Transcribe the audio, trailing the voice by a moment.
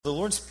The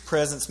Lord's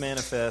presence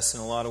manifests in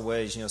a lot of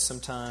ways.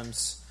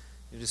 Sometimes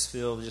you just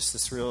feel just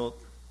this real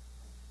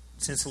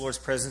sense of the Lord's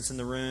presence in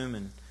the room,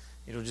 and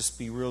it'll just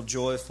be real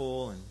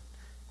joyful, and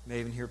you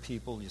may even hear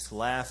people just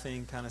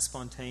laughing kind of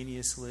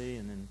spontaneously,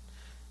 and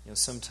then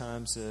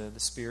sometimes the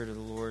Spirit of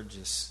the Lord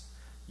just,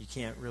 you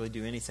can't really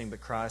do anything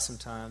but cry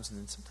sometimes, and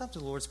then sometimes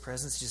the Lord's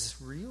presence is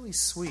just really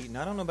sweet. And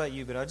I don't know about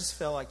you, but I just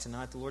felt like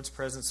tonight the Lord's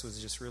presence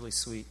was just really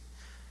sweet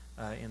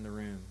in the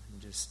room,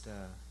 and just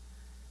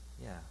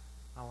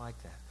I like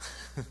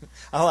that.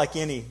 I like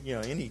any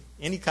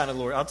kind of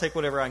Lord. I'll take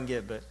whatever I can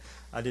get, but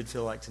I did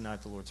feel like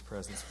tonight the Lord's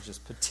presence was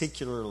just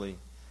particularly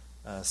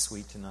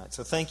sweet tonight.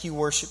 So thank you,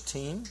 worship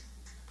team.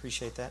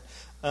 Appreciate that.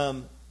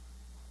 And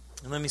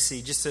let me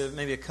see, just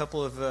maybe a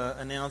couple of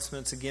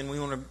announcements. Again, we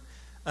want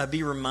to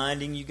be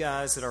reminding you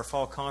guys that our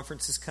fall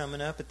conference is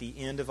coming up at the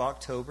end of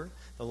October,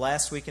 the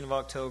last weekend of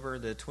October,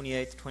 the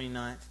 28th,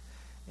 29th.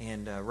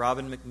 And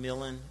Robin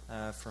McMillan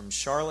from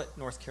Charlotte,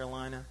 North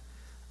Carolina,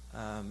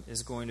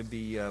 is going to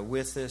be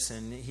with us,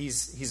 and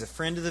he's a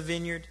friend of the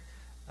Vineyard,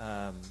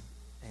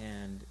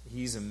 and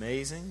he's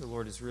amazing. The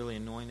Lord has really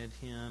anointed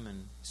him,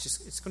 and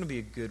it's going to be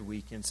a good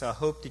weekend. So I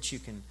hope that you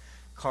can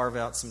carve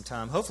out some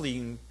time. Hopefully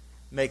you can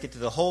make it to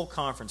the whole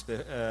conference,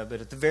 but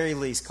at the very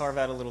least, carve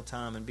out a little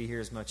time and be here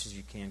as much as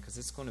you can, because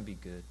it's going to be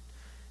good.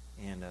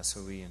 And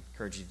so we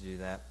encourage you to do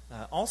that.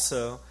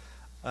 Also,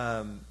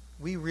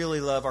 we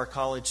really love our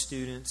college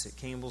students at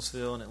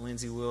Campbellsville and at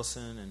Lindsey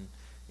Wilson,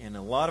 and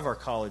a lot of our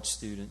college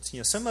students,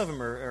 some of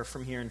them are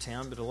from here in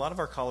town, but a lot of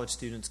our college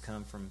students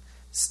come from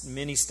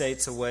many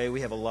states away.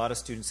 We have a lot of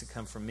students that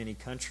come from many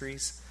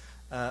countries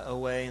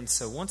away. And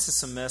so once a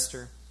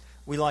semester,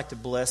 we like to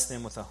bless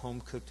them with a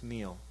home-cooked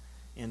meal.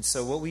 And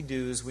so what we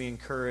do is we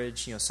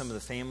encourage, some of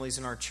the families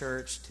in our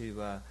church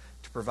to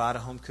provide a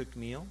home-cooked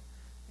meal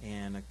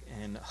and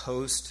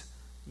host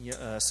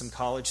some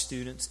college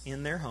students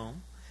in their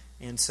home.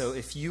 And so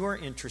if you are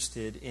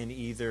interested in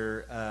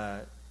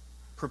either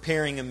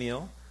preparing a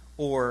meal,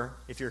 or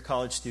if you're a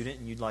college student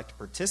and you'd like to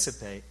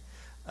participate,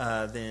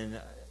 then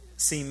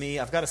see me.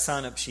 I've got a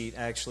sign-up sheet,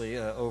 actually,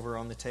 over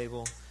on the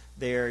table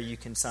there. You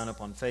can sign up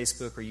on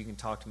Facebook, or you can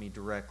talk to me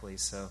directly.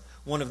 So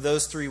one of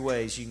those three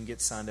ways you can get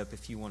signed up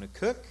if you want to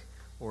cook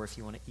or if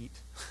you want to eat.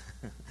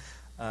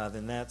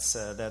 Then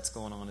that's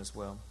going on as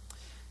well.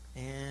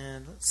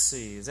 And let's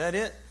see. Is that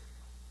it?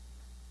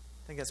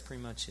 I think that's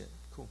pretty much it.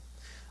 Cool.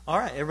 All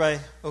right. Everybody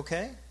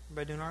okay?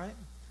 Everybody doing all right?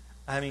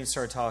 I haven't even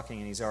started talking,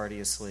 and he's already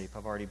asleep.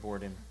 I've already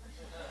bored him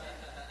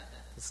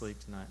to sleep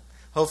tonight.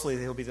 Hopefully,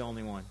 he'll be the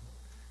only one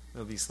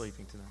that'll be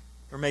sleeping tonight.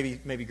 Or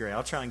maybe Gray.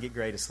 I'll try and get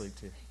Gray to sleep,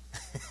 too.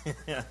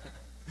 Yeah.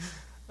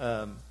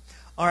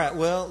 All right,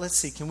 well, let's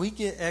see. Can we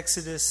get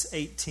Exodus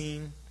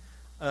 18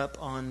 up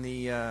on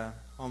the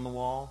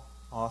wall?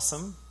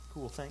 Awesome.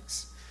 Cool,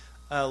 thanks.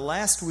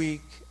 Last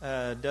week,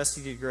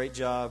 Dusty did a great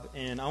job,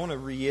 and I want to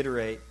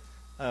reiterate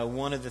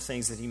one of the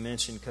things that he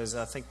mentioned, because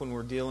I think when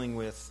we're dealing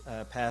with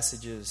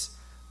passages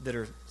that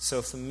are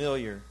so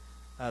familiar,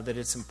 that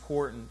it's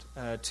important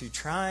to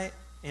try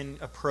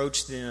and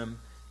approach them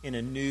in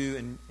a new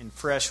and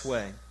fresh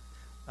way.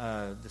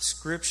 The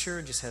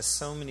Scripture just has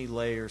so many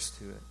layers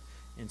to it.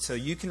 And so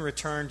you can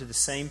return to the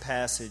same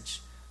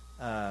passage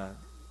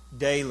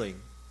daily,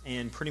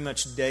 and pretty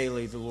much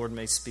daily the Lord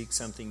may speak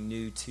something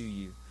new to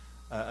you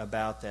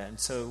about that. And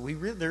so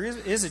there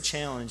is a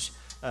challenge,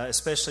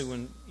 especially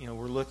when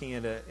we're looking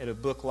at a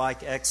book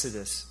like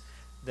Exodus,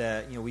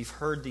 that we've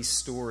heard these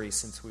stories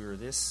since we were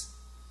this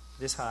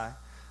high,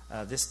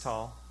 this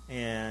tall,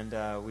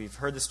 and we've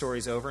heard the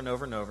stories over and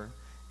over and over,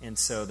 and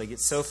so they get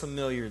so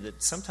familiar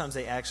that sometimes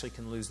they actually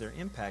can lose their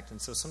impact.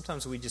 And so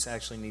sometimes we just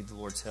actually need the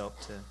Lord's help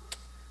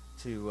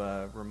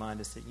to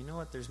remind us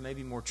that there's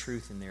maybe more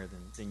truth in there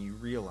than you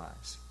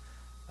realize.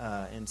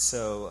 And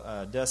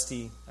so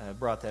Dusty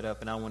brought that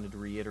up, and I wanted to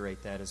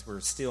reiterate that as we're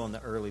still in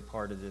the early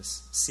part of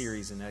this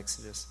series in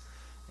Exodus.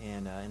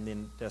 And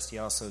then Dusty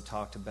also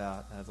talked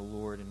about the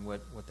Lord and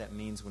what that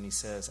means when he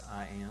says,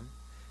 I am.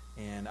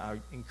 And I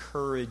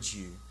encourage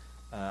you,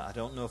 I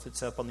don't know if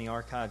it's up on the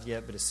archive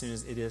yet, but as soon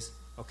as it is,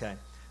 okay.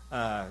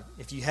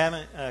 If you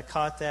haven't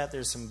caught that,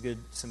 there's some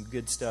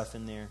good stuff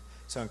in there.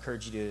 So I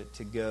encourage you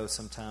to go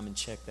sometime and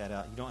check that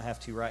out. You don't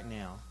have to right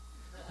now,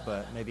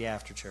 but maybe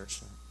after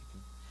church.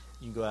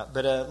 You can go out.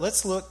 But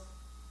let's look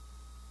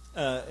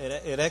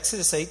at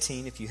Exodus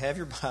 18. If you have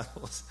your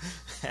Bibles,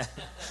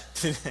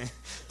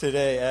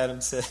 today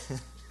Adam said,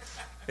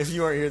 if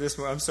you weren't here this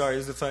morning, I'm sorry, it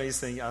was the funniest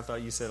thing I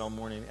thought you said all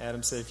morning.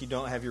 Adam said, if you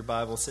don't have your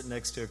Bible, sit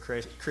next to a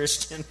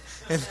Christian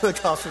and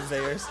look off of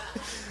theirs.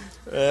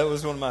 That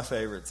was one of my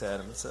favorites,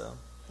 Adam. So,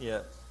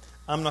 yeah.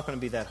 I'm not going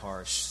to be that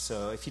harsh.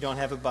 So if you don't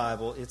have a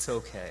Bible, it's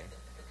okay.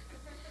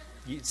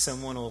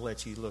 Someone will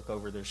let you look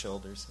over their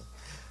shoulders.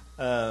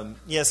 So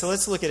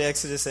let's look at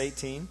Exodus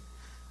 18.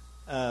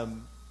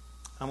 I'm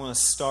going to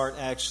start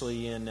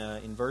actually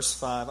in verse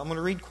 5. I'm going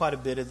to read quite a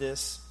bit of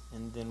this,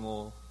 and then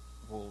we'll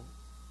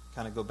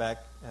kind of go back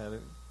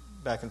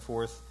and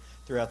forth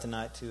throughout the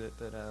night to it.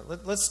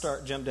 But let's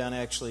jump down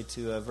actually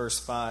to verse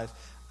 5.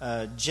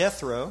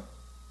 Jethro,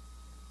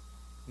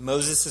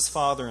 Moses'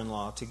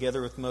 father-in-law,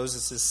 together with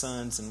Moses'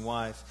 sons and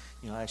wife.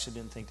 I actually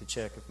didn't think to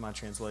check if my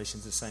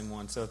translation's the same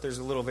one. So if there's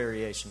a little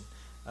variation,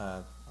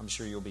 I'm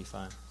sure you'll be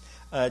fine.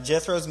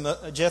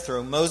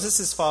 Jethro,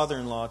 Moses'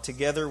 father-in-law,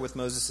 together with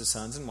Moses'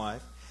 sons and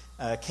wife,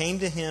 came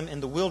to him in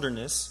the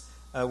wilderness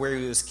where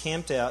he was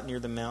camped out near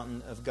the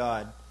mountain of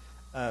God.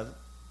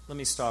 Let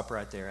me stop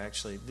right there,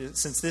 actually.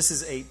 Since this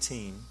is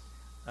 18,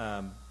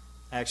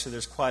 actually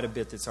there's quite a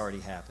bit that's already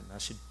happened. I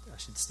should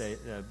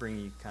bring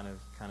you kind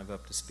of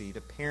up to speed.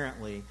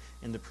 Apparently,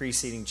 in the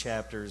preceding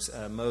chapters,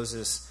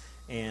 Moses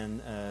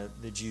and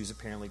the Jews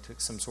apparently took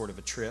some sort of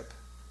a trip.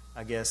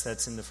 I guess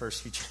that's in the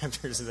first few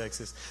chapters of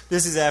Exodus.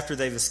 This is after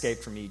they've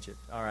escaped from Egypt.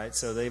 All right,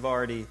 so they've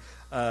already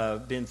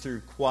been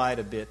through quite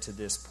a bit to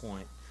this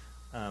point.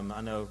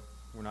 I know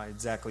we're not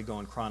exactly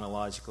going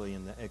chronologically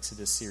in the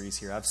Exodus series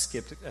here. I've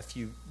skipped a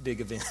few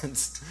big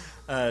events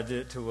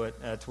to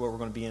what we're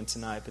going to be in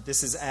tonight. But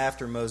this is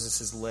after Moses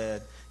has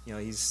led.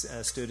 He's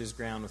stood his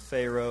ground with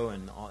Pharaoh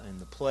and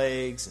the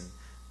plagues,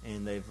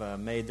 and they've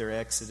made their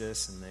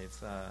Exodus, and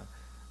they've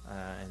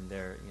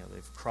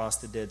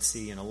crossed the Dead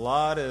Sea, and a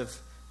lot of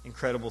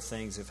incredible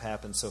things have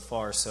happened so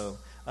far. So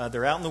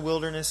they're out in the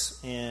wilderness,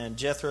 and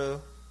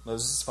Jethro,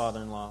 Moses'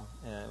 father-in-law,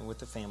 with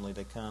the family,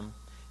 they come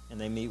and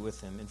they meet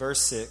with him. In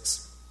verse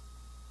 6,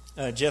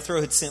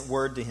 Jethro had sent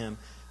word to him,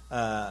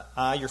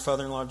 I, your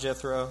father-in-law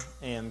Jethro,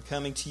 am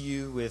coming to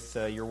you with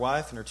your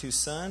wife and her 2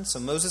 sons. So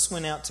Moses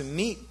went out to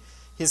meet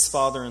his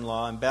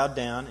father-in-law and bowed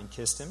down and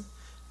kissed him.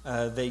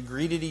 They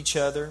greeted each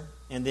other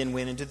and then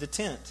went into the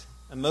tent.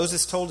 And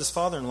Moses told his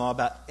father-in-law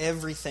about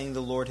everything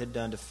the Lord had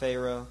done to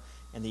Pharaoh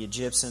and the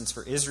Egyptians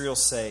for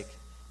Israel's sake,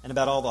 and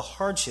about all the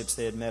hardships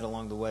they had met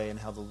along the way and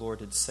how the Lord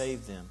had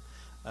saved them.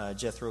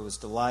 Jethro was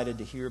delighted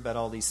to hear about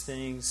all these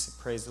things,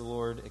 praise the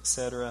Lord,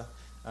 etc.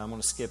 I'm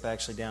going to skip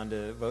actually down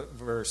to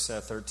verse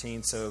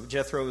 13. So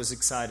Jethro was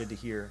excited to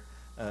hear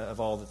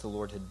of all that the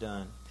Lord had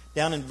done.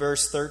 Down in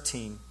verse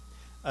 13,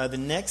 the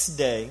next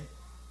day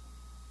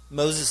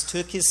Moses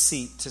took his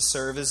seat to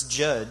serve as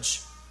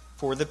judge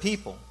for the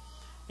people,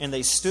 and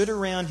they stood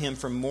around him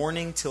from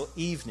morning till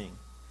evening.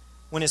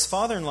 When his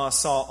father-in-law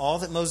saw all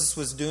that Moses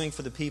was doing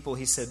for the people,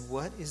 he said,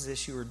 "What is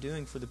this you are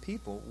doing for the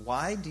people?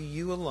 Why do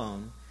you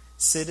alone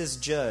sit as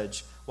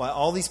judge, while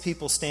all these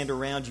people stand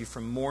around you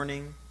from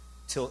morning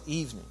till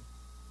evening?"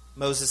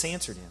 Moses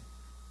answered him,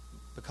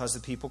 "Because the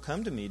people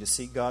come to me to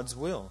seek God's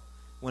will.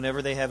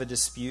 Whenever they have a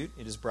dispute,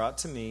 it is brought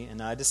to me,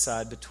 and I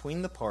decide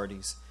between the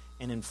parties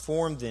and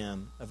inform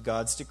them of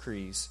God's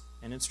decrees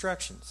and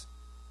instructions."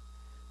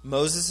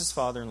 Moses'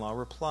 father-in-law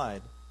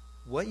replied,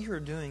 "What you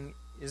are doing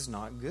is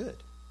not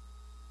good.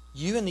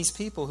 You and these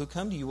people who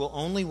come to you will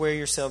only wear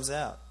yourselves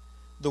out.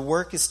 The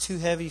work is too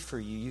heavy for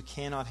you. You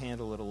cannot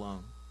handle it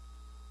alone.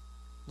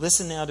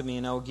 Listen now to me,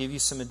 and I will give you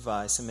some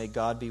advice, and may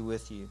God be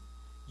with you.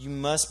 You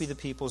must be the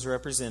people's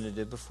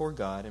representative before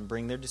God and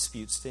bring their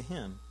disputes to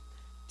Him.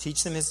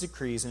 Teach them His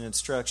decrees and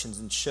instructions,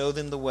 and show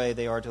them the way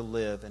they are to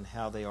live and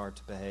how they are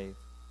to behave.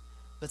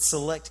 But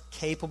select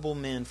capable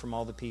men from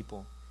all the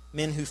people,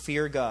 men who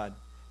fear God,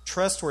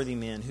 trustworthy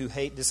men who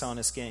hate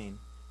dishonest gain,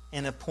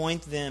 and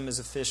appoint them as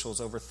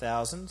officials over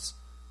thousands,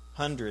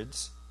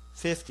 hundreds,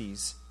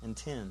 50s, and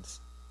 10s.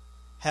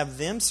 Have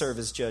them serve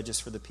as judges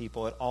for the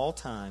people at all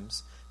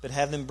times, but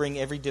have them bring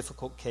every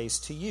difficult case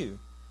to you.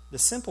 The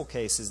simple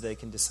cases they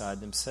can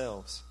decide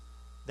themselves.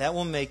 That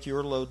will make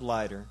your load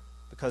lighter,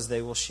 because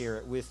they will share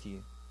it with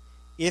you.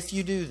 If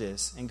you do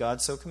this, and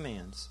God so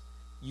commands,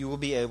 you will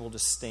be able to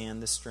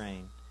stand the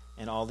strain,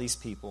 and all these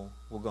people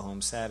will go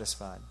home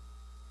satisfied."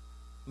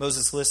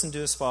 Moses listened to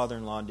his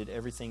father-in-law and did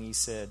everything he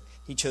said.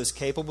 He chose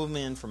capable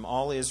men from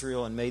all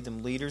Israel and made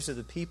them leaders of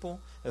the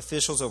people,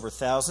 officials over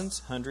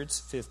thousands,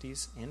 hundreds,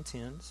 50s, and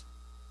 10s.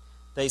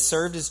 They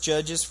served as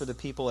judges for the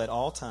people at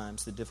all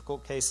times. The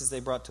difficult cases they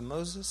brought to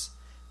Moses,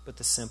 but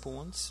the simple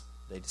ones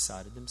they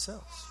decided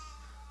themselves.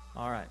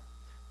 All right.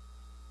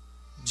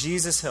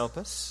 Jesus, help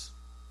us.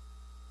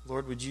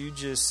 Lord, would you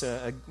just,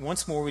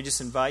 once more, we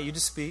just invite you to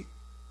speak.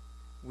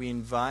 We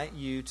invite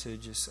you to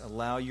just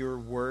allow your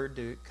word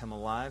to come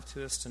alive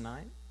to us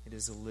tonight. It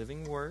is a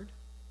living word.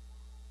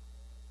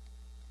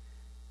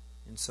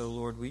 And so,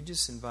 Lord, we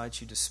just invite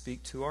you to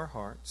speak to our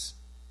hearts.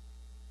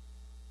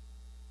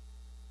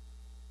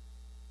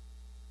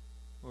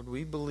 Lord,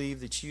 we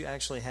believe that you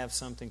actually have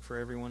something for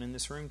everyone in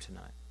this room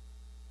tonight.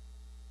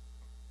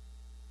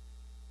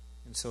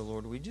 And so,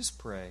 Lord, we just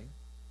pray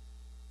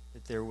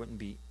that there wouldn't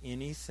be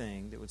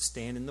anything that would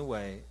stand in the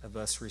way of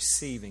us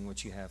receiving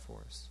what you have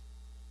for us.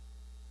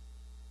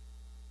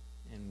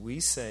 And we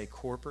say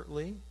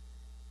corporately,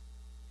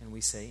 and we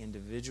say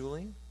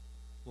individually,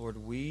 Lord,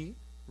 we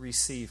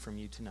receive from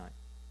you tonight.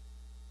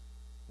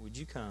 Would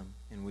you come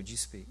and would you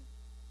speak?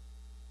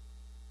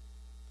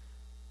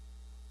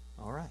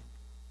 All right.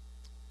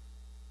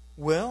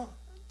 Well,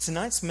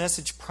 tonight's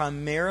message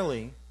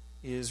primarily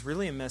is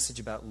really a message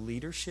about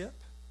leadership,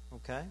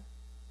 okay?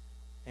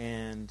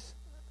 And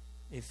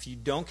if you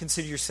don't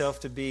consider yourself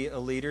to be a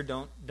leader,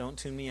 don't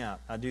tune me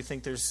out. I do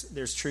think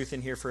there's truth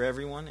in here for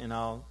everyone, and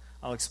I'll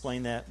I'll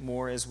explain that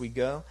more as we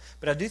go.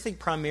 But I do think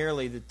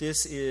primarily that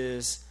this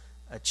is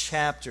a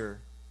chapter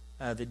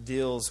that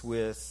deals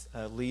with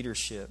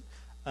leadership.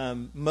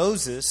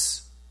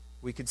 Moses,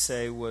 we could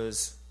say,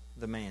 was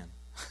the man.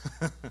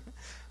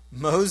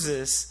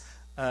 Moses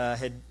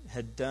had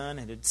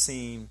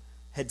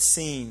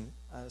seen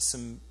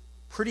some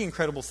pretty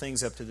incredible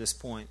things up to this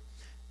point.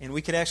 And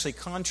we could actually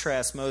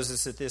contrast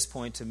Moses at this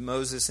point to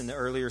Moses in the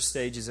earlier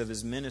stages of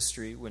his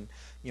ministry, when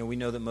we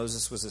know that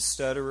Moses was a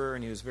stutterer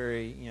and he was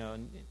very,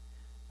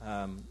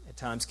 at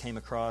times came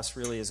across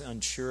really as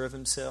unsure of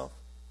himself.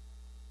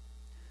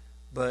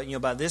 But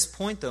by this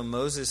point, though,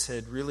 Moses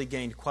had really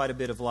gained quite a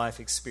bit of life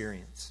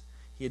experience.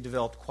 He had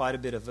developed quite a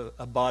bit of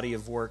a body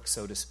of work,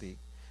 so to speak.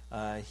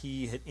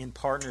 He had, in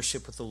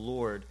partnership with the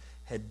Lord,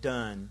 had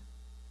done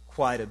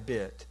quite a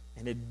bit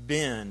and had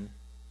been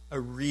a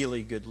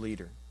really good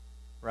leader.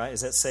 Right?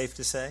 Is that safe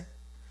to say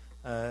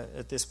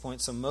at this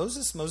point? So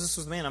Moses was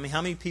the man. I mean,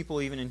 how many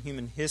people, even in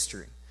human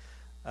history,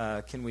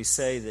 can we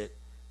say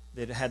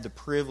that had the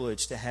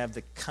privilege to have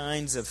the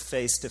kinds of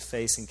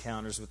face-to-face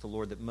encounters with the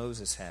Lord that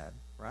Moses had?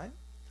 Right?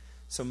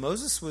 So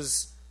Moses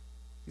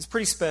he's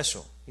pretty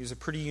special. He was a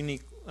pretty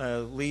unique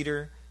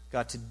leader.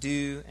 Got to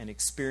do and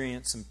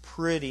experience some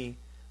pretty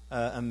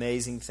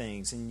amazing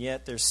things. And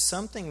yet there's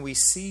something we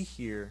see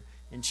here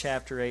in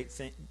chapter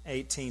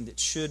 18 that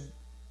should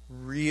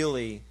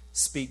really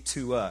speak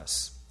to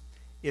us.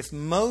 If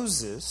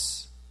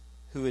Moses,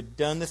 who had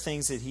done the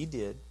things that he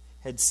did,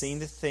 had seen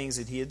the things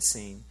that he had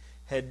seen,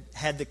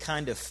 had the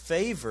kind of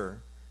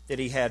favor that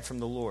he had from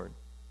the Lord,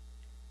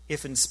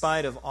 if in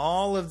spite of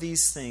all of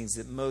these things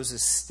that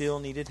Moses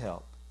still needed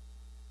help,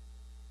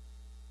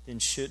 then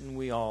shouldn't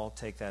we all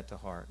take that to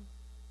heart?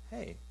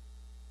 Hey,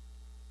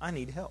 I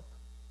need help.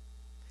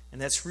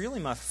 And that's really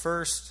my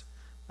first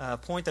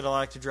point that I'd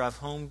like to drive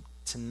home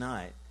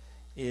tonight,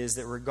 is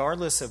that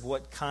regardless of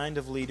what kind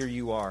of leader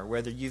you are,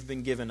 whether you've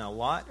been given a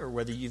lot or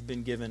whether you've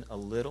been given a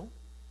little,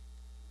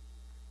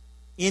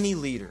 any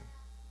leader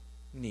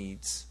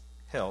needs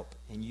help,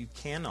 and you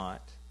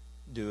cannot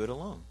do it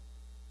alone.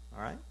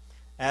 All right?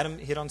 Adam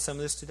hit on some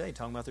of this today,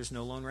 talking about there's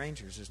no Lone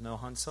Rangers, there's no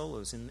Han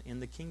Solos in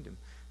the kingdom.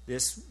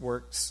 This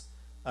works,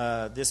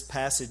 this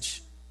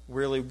passage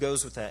really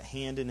goes with that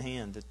hand in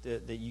hand,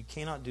 that you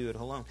cannot do it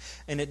alone.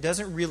 And it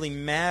doesn't really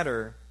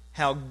matter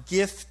how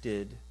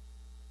gifted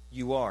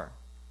you are.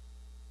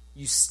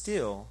 You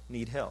still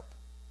need help.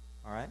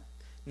 All right?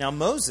 Now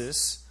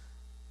Moses,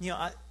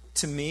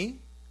 to me,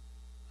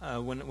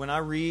 when I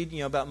read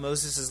about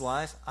Moses'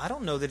 life, I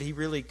don't know that he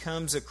really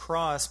comes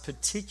across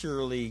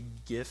particularly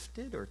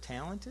gifted or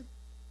talented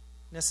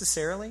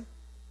necessarily,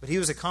 but he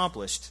was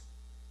accomplished.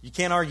 You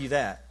can't argue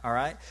that. All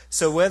right?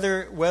 So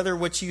whether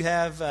what you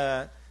have,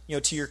 to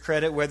your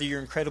credit, whether you're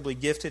incredibly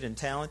gifted and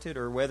talented,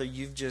 or whether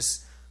you've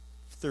just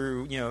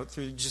through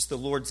just the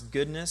Lord's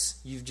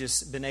goodness, you've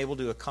just been able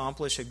to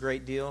accomplish a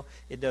great deal,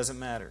 it doesn't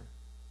matter.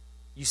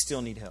 You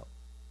still need help.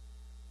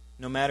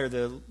 No matter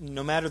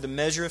the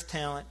measure of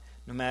talent,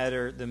 no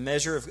matter the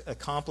measure of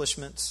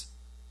accomplishments,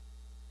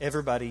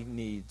 everybody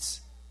needs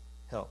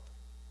help.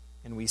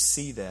 And we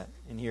see that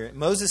in here.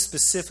 Moses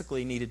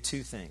specifically needed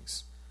two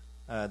things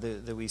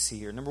that we see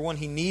here. Number one,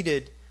 he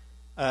needed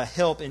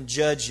help in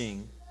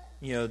judging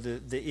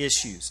the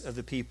issues of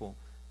the people.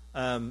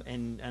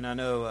 And I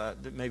know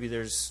that maybe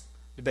there's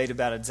debate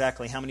about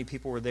exactly how many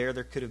people were there.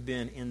 There could have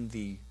been in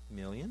the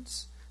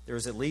millions. There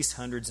was at least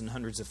hundreds and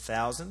hundreds of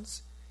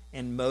thousands.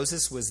 And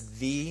Moses was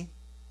the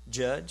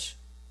judge,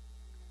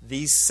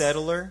 the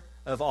settler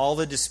of all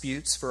the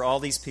disputes for all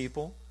these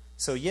people.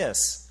 So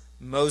yes,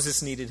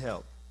 Moses needed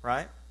help,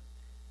 right?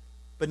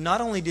 But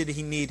not only did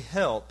he need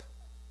help,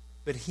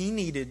 but he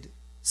needed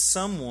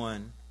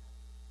someone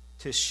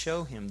to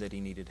show him that he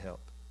needed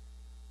help.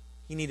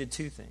 He needed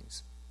two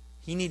things.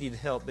 He needed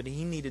help, but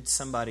he needed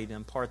somebody to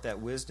impart that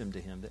wisdom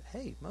to him that,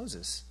 hey,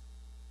 Moses,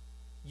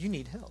 you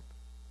need help,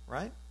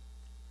 right?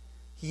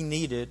 He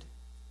needed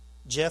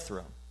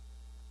Jethro.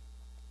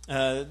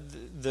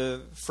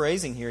 The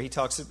phrasing here, he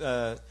talks.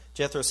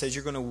 Jethro says,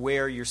 you're going to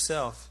wear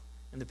yourself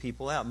and the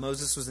people out.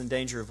 Moses was in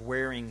danger of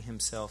wearing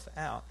himself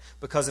out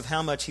because of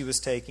how much he was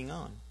taking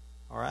on,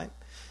 all right?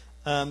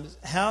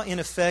 How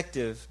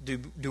ineffective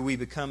do we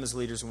become as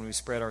leaders when we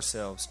spread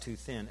ourselves too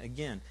thin?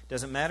 Again, it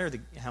doesn't matter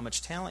how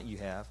much talent you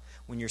have.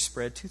 When you're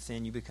spread too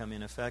thin, you become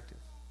ineffective.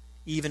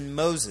 Even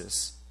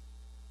Moses,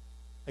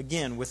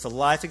 again, with the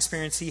life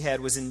experience he had,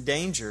 was in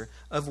danger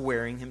of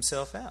wearing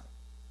himself out.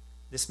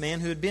 This man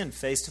who had been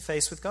face to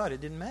face with God,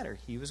 it didn't matter.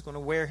 He was going to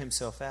wear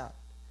himself out.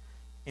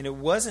 And it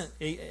wasn't,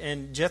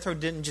 and Jethro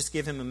didn't just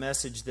give him a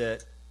message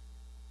that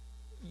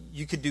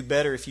you could do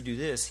better if you do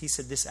this. He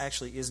said, this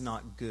actually is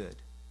not good.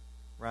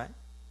 Right?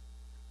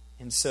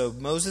 And so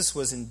Moses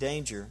was in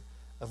danger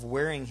of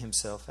wearing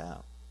himself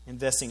out,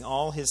 investing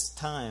all his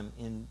time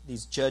in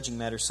these judging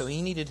matters. So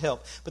he needed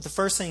help. But the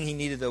first thing he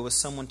needed, though, was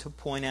someone to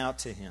point out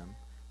to him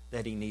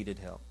that he needed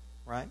help.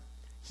 Right?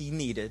 He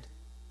needed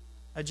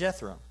a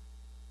Jethro.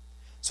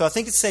 So I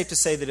think it's safe to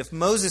say that if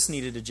Moses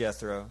needed a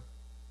Jethro,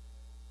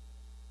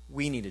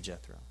 we need a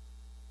Jethro.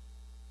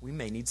 we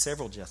may need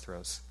several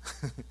Jethros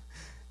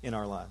in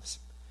our lives.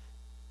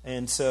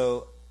 And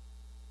so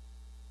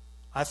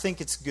I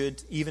think it's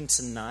good even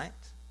tonight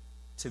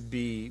to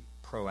be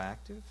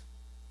proactive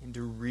and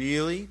to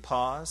really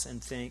pause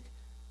and think,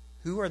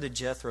 who are the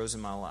Jethros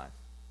in my life?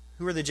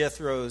 Who are the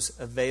Jethros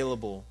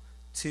available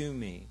to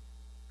me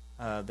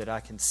that I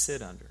can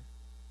sit under?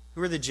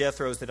 Who are the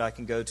Jethros that I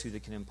can go to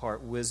that can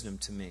impart wisdom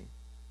to me?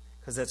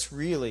 Because that's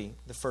really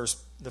the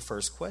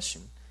first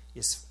question,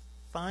 is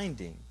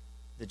finding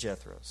the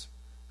Jethros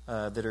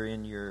that are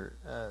in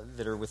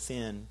that are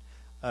within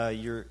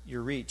your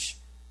reach.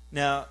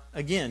 Now,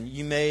 again,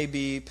 you may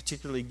be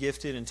particularly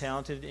gifted and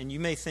talented, and you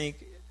may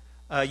think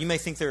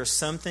there are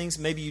some things.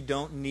 Maybe you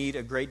don't need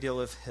a great deal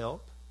of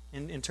help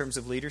in terms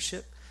of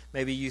leadership.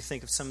 Maybe you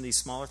think of some of these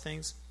smaller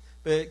things.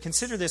 But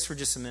consider this for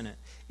just a minute.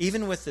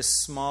 Even with the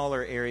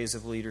smaller areas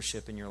of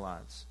leadership in your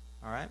lives,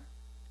 all right?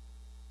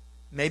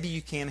 Maybe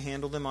you can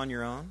handle them on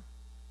your own.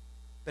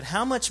 But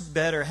how much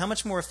better, how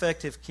much more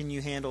effective can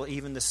you handle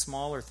even the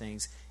smaller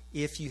things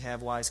if you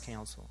have wise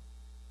counsel?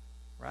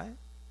 Right?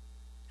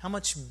 How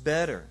much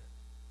better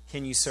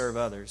can you serve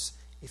others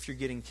if you're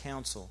getting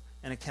counsel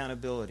and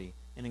accountability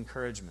and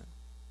encouragement?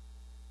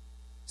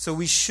 So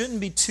we shouldn't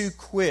be too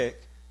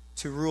quick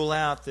to rule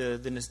out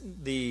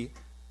the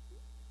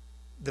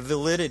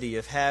validity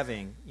of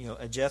having,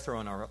 a Jethro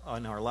in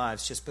our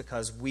lives just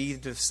because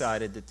we've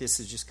decided that this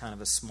is just kind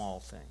of a small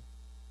thing.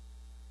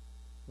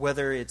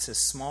 Whether it's a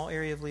small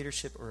area of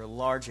leadership or a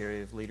large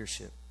area of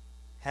leadership,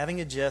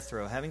 having a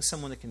Jethro, having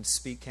someone that can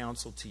speak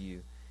counsel to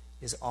you,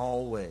 is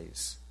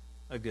always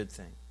a good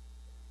thing.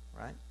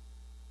 Right?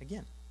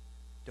 Again,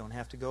 don't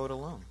have to go it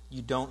alone.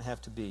 You don't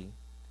have to be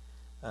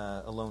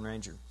a Lone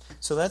Ranger.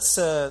 So that's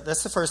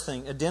the first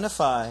thing.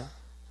 Identify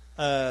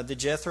the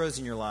Jethros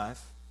in your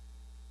life.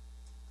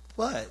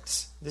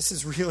 But this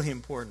is really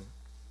important.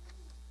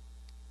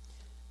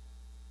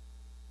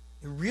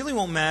 It really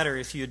won't matter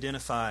if you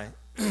identify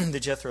the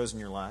Jethros in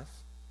your life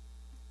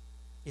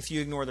if you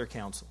ignore their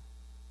counsel.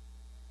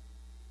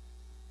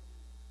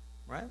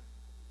 Right?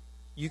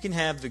 You can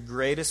have the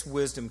greatest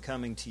wisdom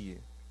coming to you,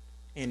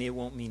 and it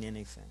won't mean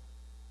anything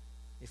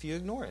if you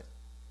ignore it.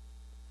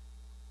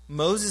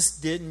 Moses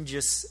didn't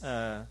just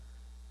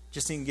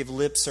didn't give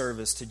lip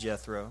service to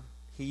Jethro.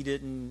 He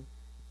didn't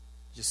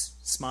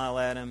just smile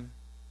at him,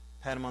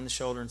 pat him on the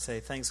shoulder, and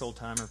say, "Thanks, old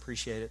timer,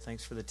 appreciate it.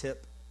 Thanks for the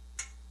tip."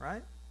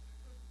 Right?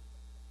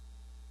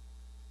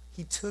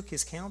 He took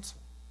his counsel.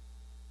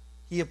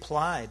 He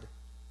applied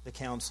the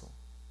counsel.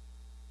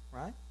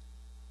 Right?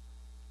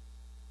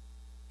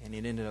 And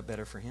it ended up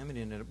better for him. It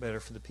ended up better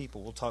for the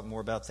people. We'll talk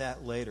more about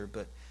that later.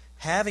 But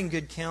having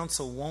good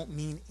counsel won't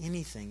mean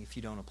anything if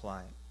you don't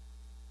apply it.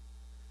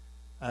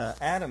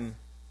 Adam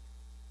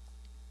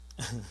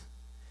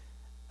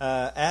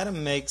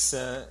makes,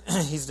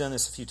 he's done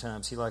this a few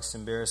times. He likes to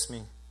embarrass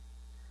me.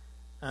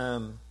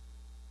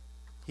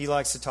 He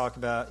likes to talk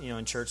about,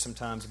 in church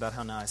sometimes about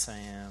how nice I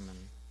am and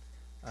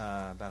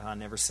about how I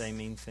never say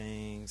mean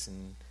things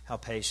and how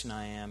patient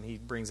I am. He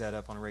brings that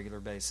up on a regular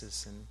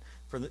basis, and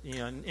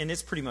and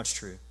it's pretty much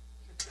true.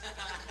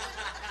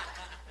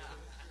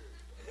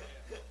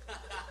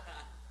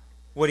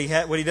 What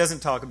he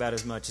doesn't talk about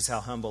as much is how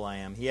humble I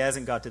am. He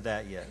hasn't got to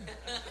that yet.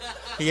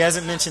 He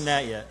hasn't mentioned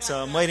that yet,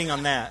 so I'm waiting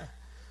on that.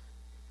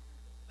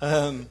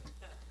 No,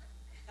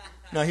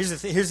 here's the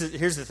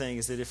thing: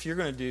 is that if you're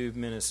going to do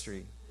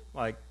ministry,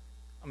 it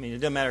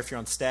doesn't matter if you're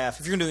on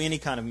staff. If you're going to do any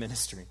kind of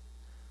ministry,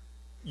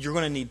 you're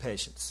going to need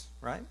patience,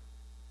 right?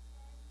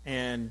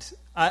 And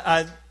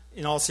I,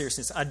 in all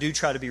seriousness, I do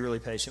try to be really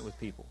patient with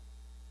people.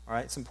 All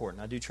right, it's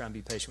important. I do try and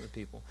be patient with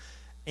people,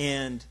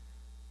 and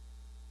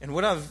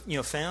what I've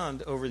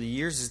found over the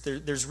years is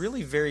there's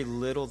really very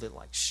little that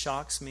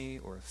shocks me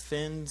or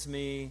offends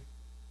me.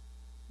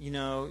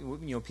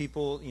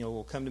 People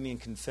will come to me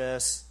and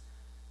confess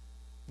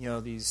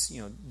these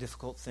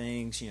difficult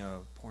things,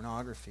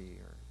 pornography,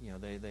 or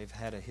they've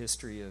had a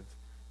history of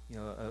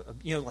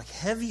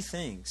heavy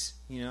things,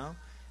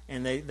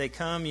 and they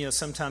come,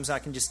 sometimes I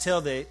can just tell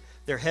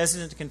they're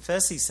hesitant to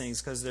confess these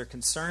things because they're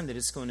concerned that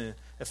it's going to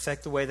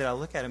affect the way that I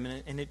look at them,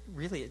 and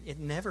it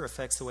never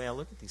affects the way I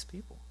look at these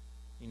people,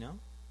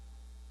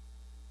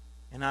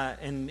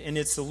 And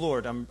it's the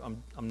Lord.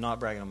 I'm not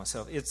bragging on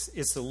myself.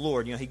 It's the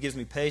Lord. He gives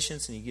me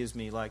patience, and He gives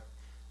me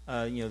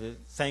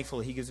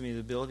thankfully He gives me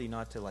the ability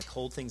not to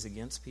hold things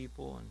against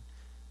people,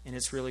 and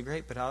it's really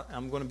great. But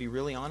I'm going to be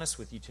really honest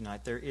with you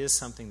tonight. There is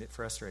something that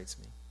frustrates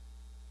me.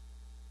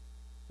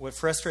 What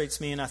frustrates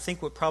me, and I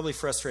think what probably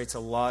frustrates a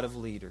lot of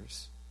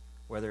leaders,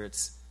 whether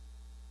it's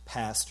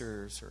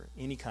pastors or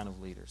any kind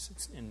of leaders,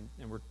 and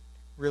we're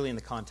really in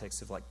the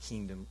context of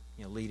kingdom,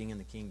 leading in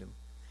the kingdom.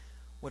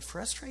 What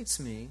frustrates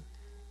me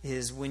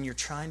is when you're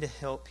trying to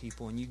help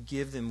people and you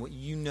give them what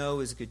you know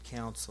is good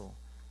counsel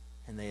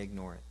and they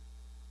ignore it.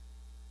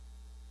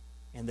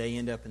 And they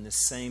end up in the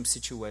same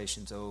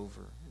situations over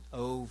and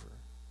over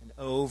and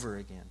over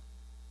again.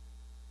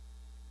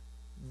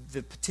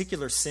 The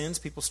particular sins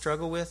people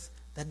struggle with,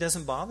 that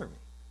doesn't bother me.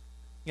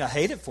 I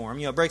hate it for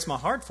them. It breaks my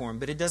heart for them,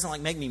 but it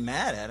doesn't make me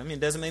mad at them. It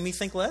doesn't make me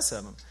think less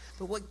of them.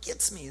 But what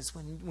gets me is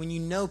when you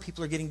know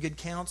people are getting good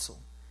counsel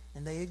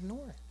and they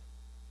ignore it.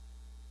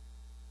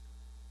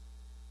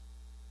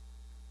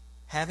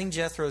 Having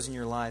Jethros in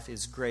your life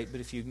is great,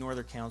 but if you ignore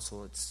their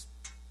counsel,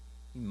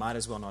 you might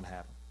as well not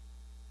have them.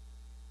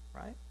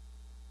 Right?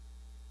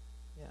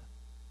 Yeah.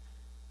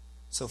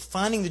 So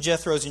finding the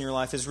Jethros in your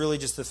life is really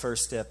just the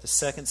first step. The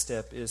second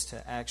step is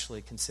to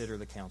actually consider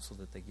the counsel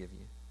that they give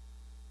you.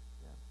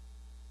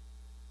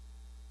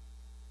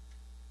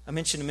 I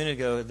mentioned a minute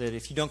ago that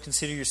if you don't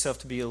consider yourself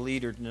to be a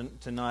leader,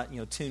 to not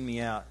tune me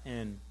out.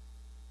 And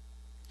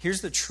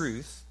here's the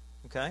truth,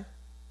 okay?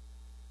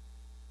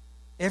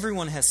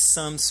 Everyone has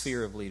some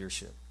sphere of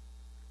leadership.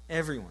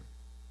 Everyone.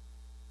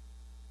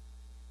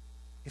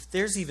 If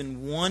there's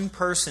even one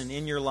person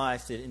in your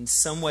life that in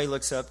some way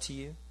looks up to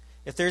you,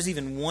 if there's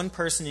even one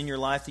person in your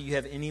life that you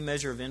have any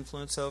measure of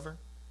influence over,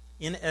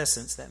 in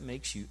essence, that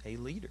makes you a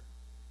leader.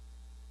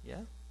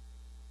 Yeah?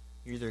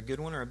 You're either a good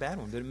one or a bad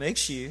one, but it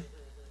makes you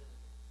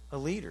a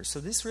leader. So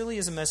this really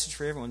is a message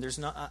for everyone.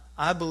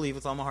 I believe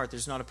with all my heart,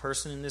 there's not a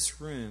person in this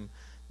room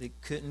that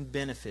couldn't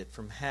benefit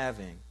from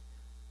having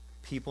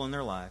people in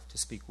their life to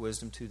speak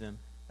wisdom to them,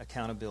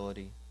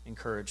 accountability,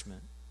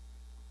 encouragement,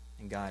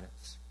 and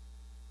guidance.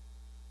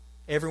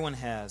 Everyone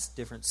has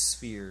different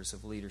spheres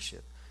of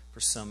leadership. For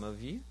some of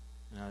you,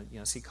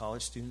 I see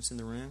college students in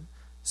the room.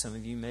 Some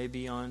of you may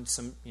be on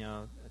some,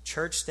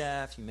 church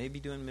staff. You may be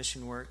doing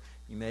mission work.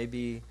 You may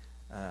be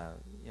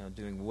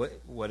doing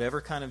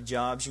whatever kind of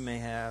jobs you may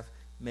have.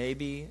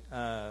 Maybe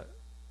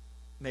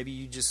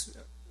you just,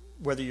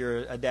 whether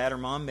you're a dad or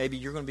mom, maybe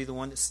you're going to be the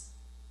one that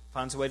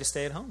finds a way to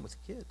stay at home with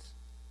the kids.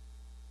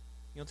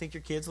 You don't think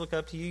your kids look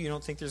up to you? You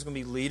don't think there's going to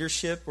be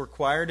leadership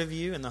required of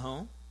you in the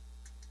home?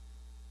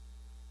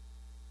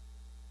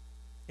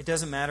 It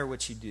doesn't matter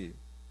what you do.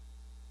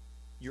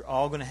 You're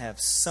all going to have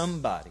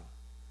somebody,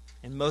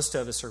 and most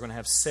of us are going to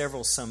have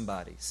several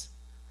somebodies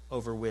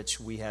over which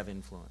we have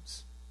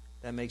influence.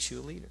 That makes you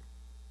a leader.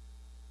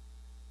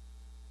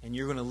 And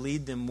you're going to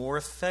lead them more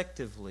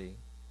effectively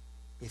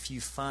if you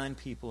find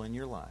people in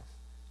your life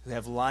who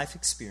have life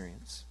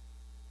experience,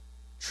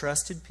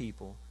 trusted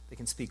people that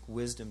can speak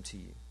wisdom to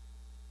you,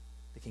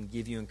 that can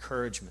give you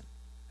encouragement,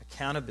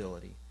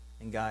 accountability,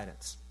 and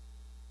guidance.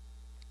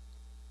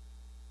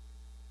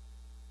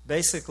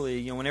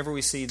 Basically, whenever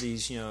we see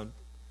these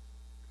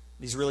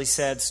really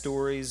sad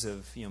stories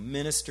of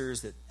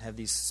ministers that have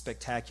these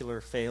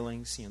spectacular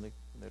failings,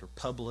 that are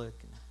public.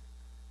 And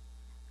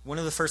one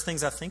of the first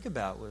things I think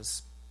about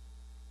was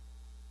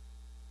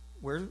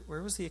where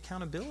was the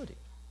accountability?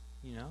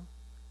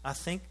 I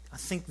think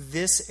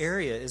this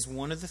area is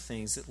one of the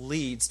things that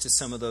leads to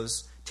some of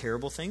those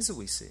terrible things that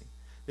we see.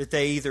 That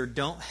they either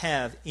don't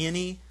have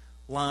any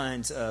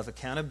lines of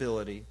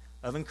accountability,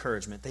 of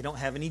encouragement, they don't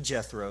have any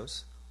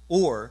Jethros,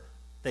 or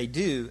they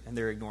do and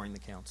they're ignoring the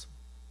counsel.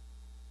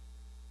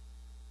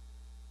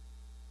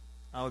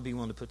 I would be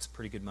willing to put some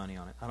pretty good money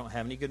on it. I don't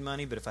have any good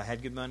money, but if I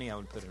had good money, I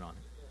would put it on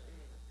it.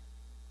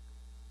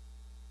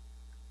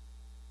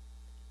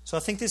 So I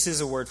think this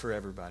is a word for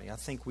everybody. I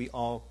think we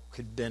all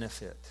could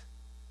benefit.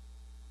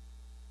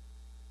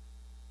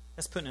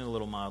 That's putting it a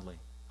little mildly.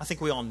 I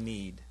think we all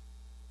need.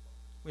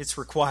 It's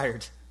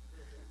required.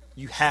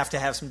 You have to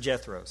have some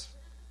Jethros.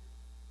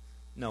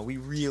 No, we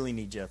really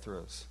need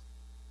Jethros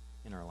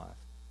in our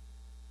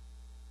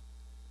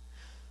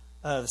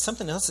life.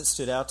 Something else that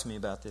stood out to me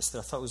about this that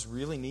I thought was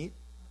really neat.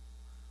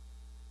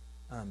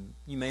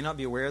 You may not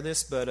be aware of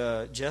this,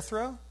 but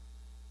Jethro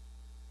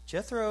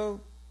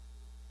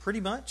pretty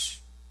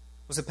much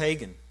was a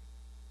pagan.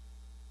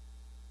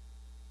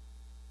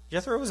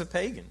 Jethro was a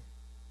pagan,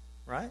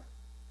 right?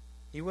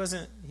 He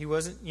wasn't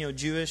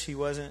Jewish. He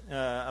wasn't.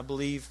 I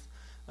believe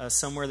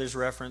somewhere there's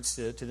reference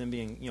to them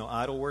being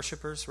idol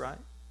worshipers, right?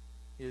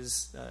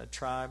 His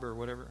tribe or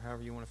whatever,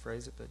 however you want to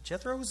phrase it. But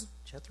Jethro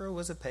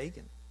was a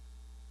pagan.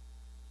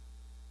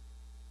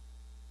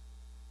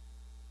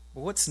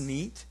 But what's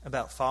neat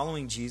about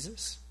following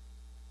Jesus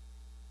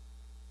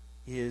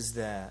is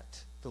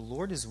that the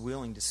Lord is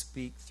willing to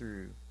speak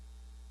through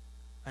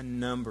a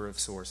number of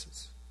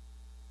sources.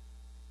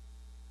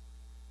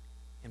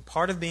 And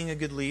part of being a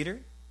good leader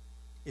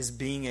is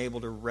being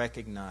able to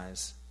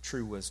recognize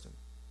true wisdom.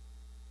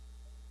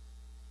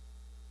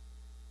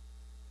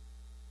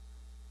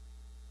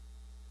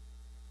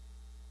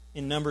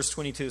 In Numbers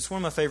 22, it's one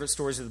of my favorite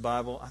stories of the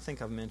Bible. I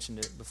think I've mentioned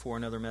it before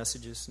in other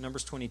messages.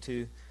 Numbers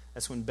 22,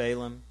 that's when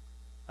Balaam,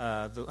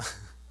 the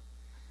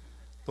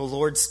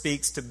Lord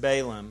speaks to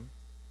Balaam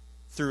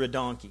through a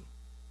donkey.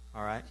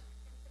 All right?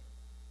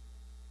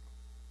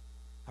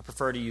 I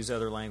prefer to use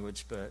other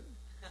language, but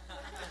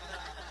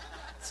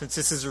since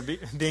this is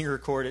being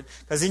recorded,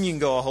 because then you can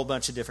go a whole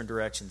bunch of different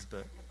directions,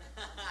 but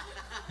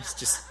it's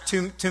just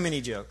too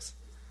many jokes.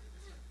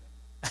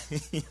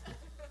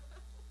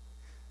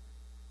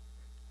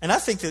 And I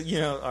think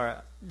that, all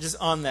right, just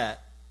on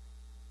that,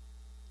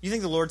 you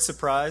think the Lord's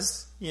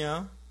surprised,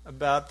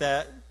 about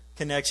that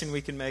connection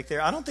we can make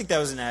there? I don't think that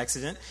was an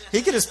accident.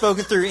 He could have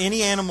spoken through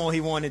any animal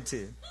he wanted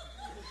to.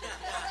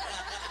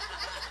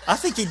 I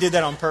think he did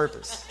that on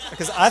purpose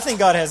because I think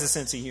God has a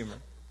sense of humor.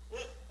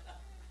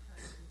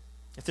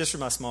 If this were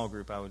my small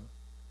group, I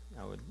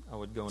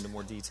would go into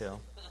more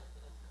detail.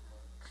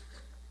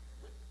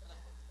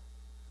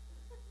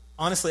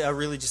 Honestly, I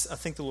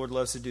think the Lord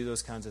loves to do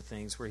those kinds of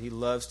things where He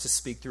loves to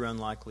speak through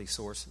unlikely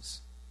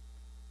sources.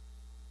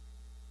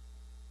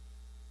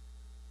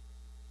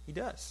 He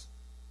does.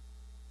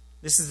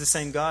 This is the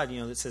same God,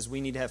 that says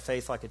we need to have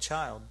faith like a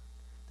child.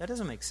 That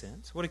doesn't make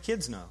sense. What do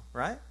kids know,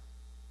 right?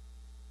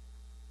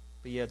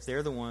 But yet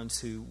they're the ones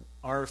who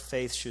our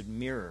faith should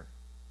mirror,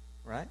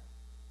 right?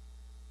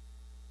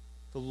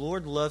 The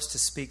Lord loves to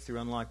speak through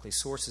unlikely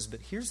sources,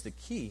 but here's the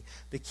key.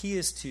 The key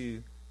is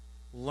to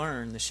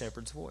learn the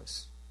shepherd's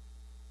voice.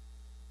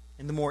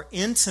 And the more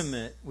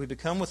intimate we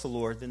become with the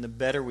Lord, then the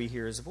better we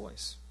hear His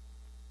voice.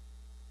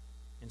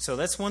 And so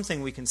that's one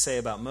thing we can say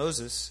about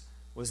Moses,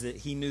 was that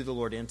he knew the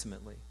Lord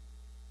intimately.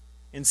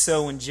 And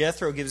so when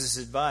Jethro gives us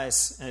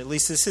advice, and at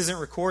least this isn't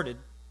recorded,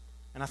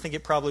 and I think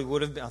it probably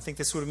would have been, I think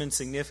this would have been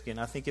significant.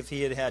 I think if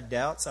he had had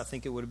doubts, I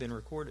think it would have been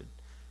recorded.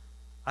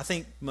 I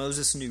think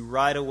Moses knew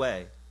right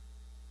away,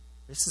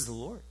 this is the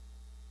Lord.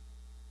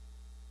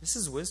 This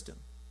is wisdom.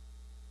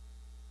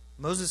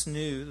 Moses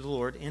knew the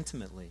Lord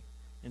intimately,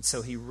 and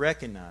so he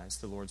recognized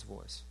the Lord's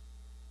voice,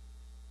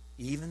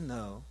 even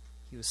though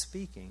he was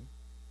speaking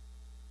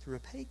through a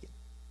pagan.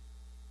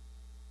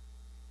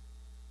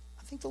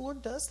 I think the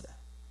Lord does that.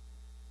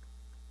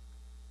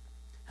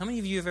 How many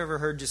of you have ever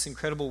heard just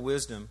incredible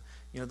wisdom?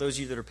 Those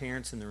of you that are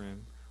parents in the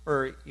room,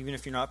 or even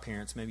if you're not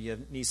parents, maybe you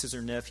have nieces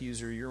or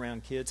nephews or you're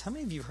around kids. How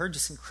many of you have heard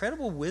just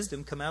incredible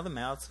wisdom come out of the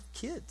mouths of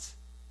kids?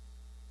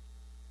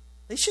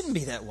 They shouldn't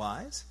be that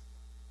wise,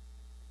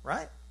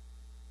 right?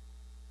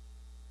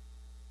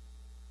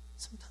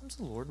 Sometimes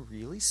the Lord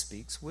really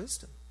speaks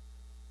wisdom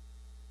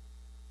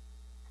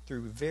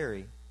through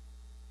very,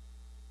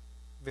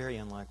 very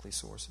unlikely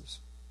sources.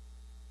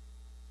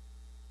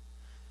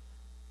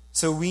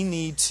 So we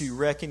need to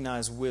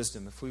recognize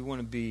wisdom if we want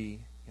to be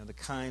the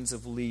kinds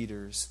of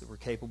leaders that we're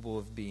capable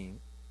of being.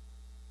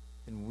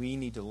 Then we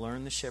need to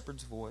learn the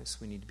shepherd's voice.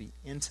 We need to be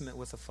intimate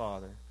with the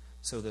Father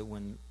so that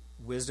when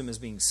wisdom is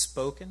being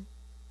spoken,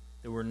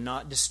 that we're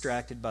not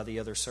distracted by the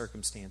other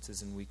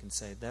circumstances and we can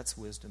say, that's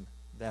wisdom,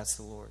 that's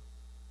the Lord.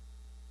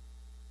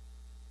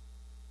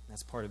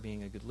 That's part of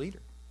being a good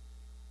leader.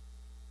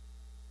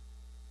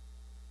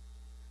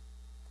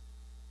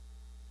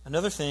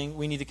 Another thing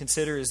we need to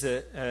consider is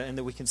that, and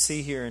that we can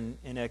see here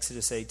in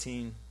Exodus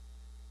 18,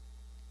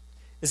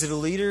 is that a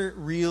leader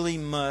really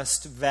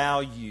must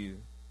value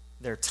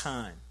their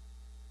time.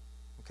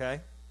 Okay?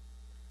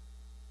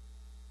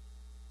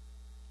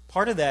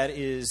 Part of that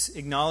is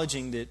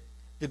acknowledging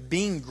that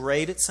being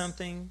great at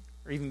something,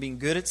 or even being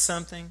good at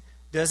something,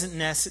 doesn't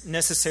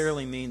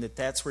necessarily mean that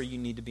that's where you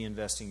need to be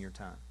investing your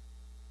time.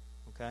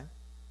 Okay?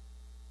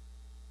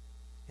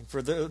 And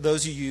for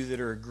those of you that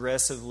are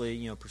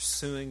aggressively,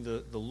 pursuing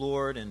the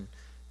Lord and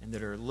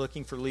that are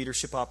looking for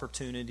leadership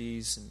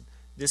opportunities, and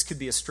this could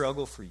be a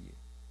struggle for you.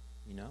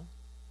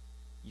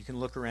 You can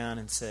look around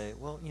and say,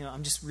 well,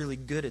 I'm just really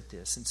good at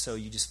this. And so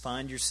you just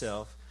find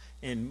yourself,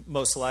 and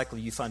most likely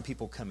you find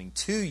people coming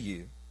to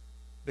you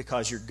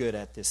because you're good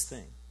at this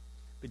thing.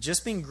 But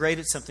just being great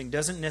at something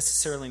doesn't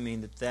necessarily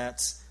mean that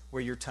that's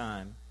where your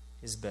time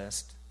is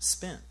best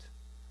spent.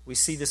 We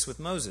see this with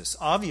Moses.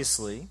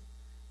 Obviously,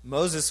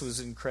 Moses was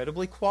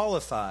incredibly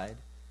qualified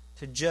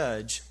to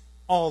judge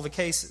all the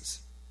cases.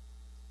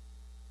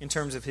 In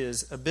terms of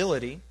his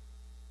ability,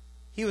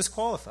 he was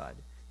qualified.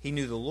 He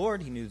knew the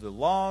Lord, he knew the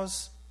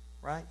laws,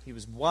 right? He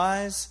was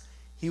wise.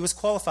 He was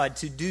qualified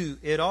to do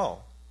it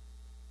all.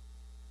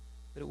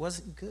 But it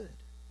wasn't good.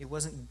 It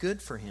wasn't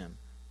good for him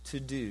to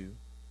do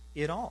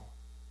it all.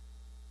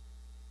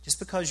 Just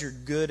because you're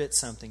good at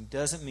something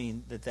doesn't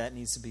mean that that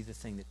needs to be the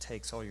thing that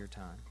takes all your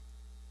time.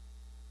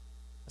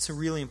 That's a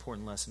really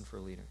important lesson for a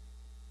leader.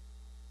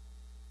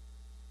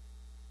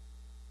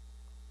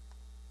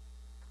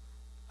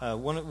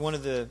 One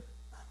of the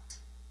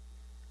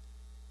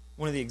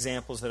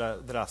examples that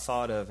I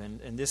thought of,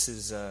 and this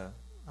is I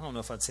don't know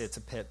if I'd say it's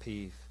a pet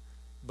peeve,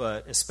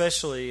 but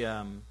especially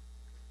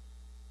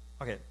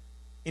okay,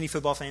 any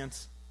football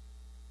fans?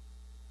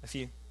 A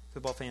few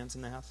football fans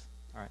in the house?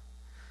 All right.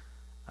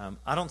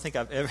 I don't think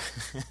I've ever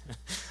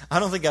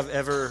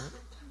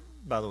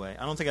by the way,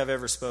 I don't think I've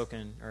ever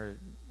spoken or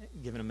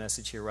given a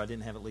message here where I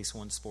didn't have at least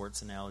one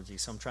sports analogy.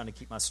 So I'm trying to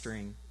keep my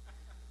string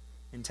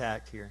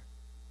intact here.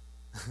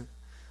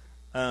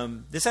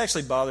 This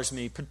actually bothers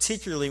me,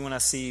 particularly when I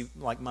see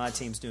like my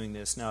teams doing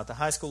this. Now at the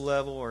high school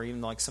level, or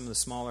even like some of the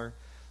smaller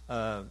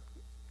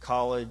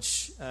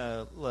college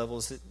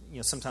levels, that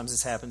sometimes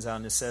this happens out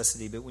of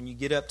necessity. But when you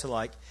get up to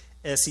like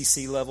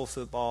SEC level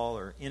football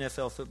or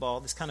NFL football,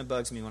 this kind of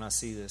bugs me when I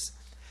see this.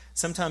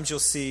 Sometimes you'll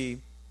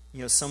see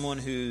someone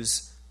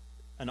who's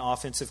an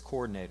offensive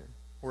coordinator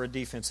or a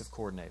defensive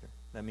coordinator.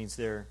 That means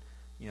they're,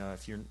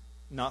 if you're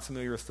not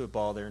familiar with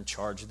football, they're in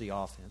charge of the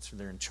offense or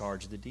they're in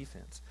charge of the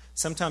defense.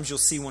 Sometimes you'll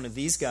see one of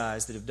these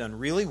guys that have done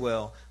really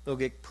well, they'll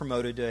get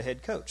promoted to a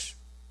head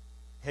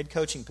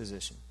coaching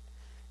position.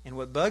 And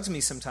what bugs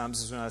me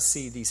sometimes is when I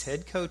see these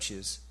head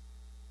coaches,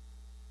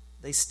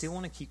 they still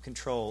want to keep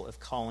control of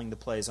calling the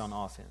plays on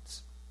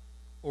offense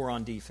or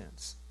on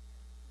defense.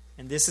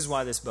 And this is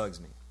why this bugs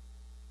me.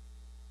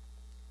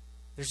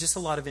 There's just a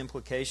lot of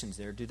implications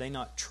there. Do they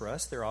not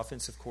trust their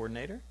offensive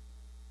coordinator?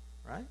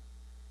 Right?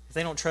 If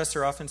they don't trust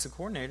their offensive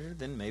coordinator,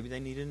 then maybe they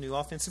need a new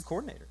offensive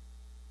coordinator.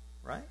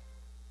 Right?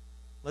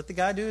 Let the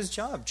guy do his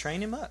job.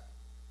 Train him up.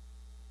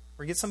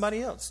 Or get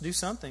somebody else. Do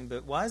something.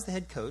 But why is the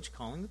head coach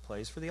calling the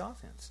plays for the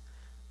offense?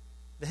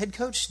 The head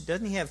coach,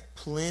 doesn't he have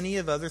plenty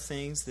of other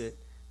things that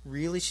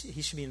really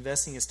he should be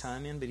investing his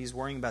time in, but he's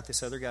worrying about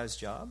this other guy's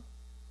job?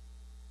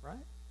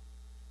 Right?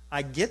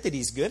 I get that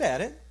he's good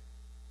at it.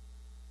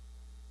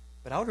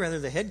 But I would rather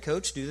the head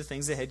coach do the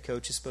things the head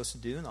coach is supposed to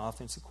do and the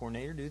offensive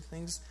coordinator do the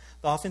things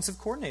the offensive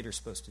coordinator is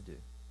supposed to do.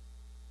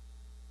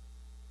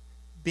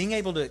 Being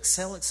able to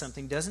excel at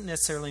something doesn't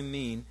necessarily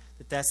mean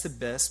that that's the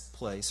best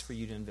place for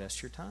you to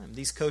invest your time.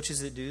 These coaches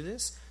that do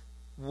this,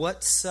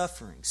 what's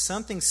suffering?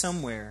 Something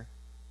somewhere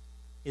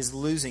is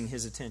losing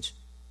his attention.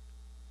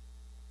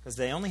 Because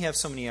they only have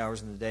so many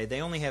hours in the day.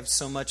 They only have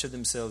so much of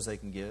themselves they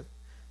can give.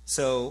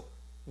 So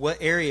what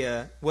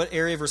area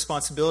of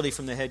responsibility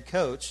from the head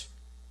coach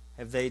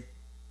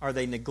are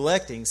they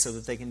neglecting so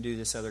that they can do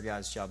this other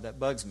guy's job? That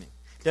bugs me.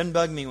 It doesn't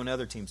bug me when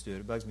other teams do it.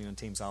 It bugs me when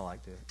teams I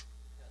like do it.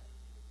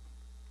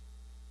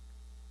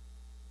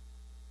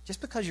 Just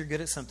because you're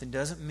good at something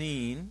doesn't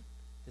mean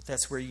that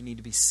that's where you need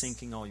to be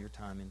sinking all your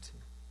time into.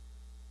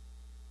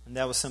 And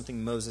that was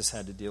something Moses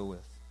had to deal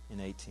with in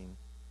 18.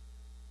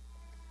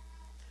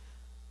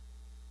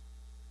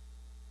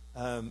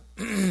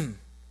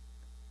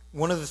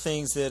 One of the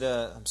things that...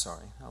 I'm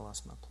sorry, I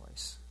lost my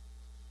place.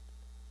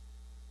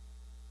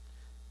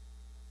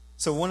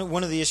 So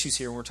one of the issues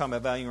here, when we're talking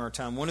about valuing our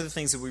time, one of the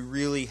things that we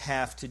really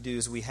have to do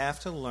is we have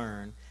to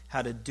learn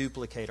how to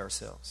duplicate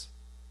ourselves.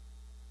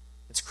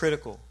 It's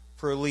critical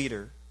for a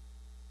leader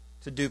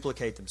to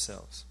duplicate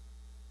themselves.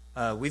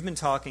 We've been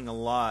talking a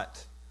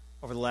lot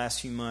over the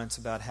last few months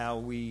about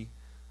how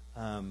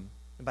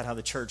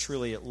the church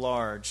really at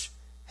large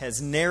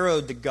has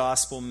narrowed the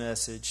gospel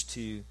message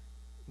to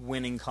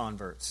winning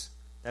converts.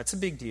 That's a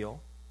big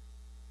deal.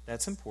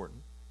 That's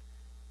important.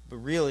 But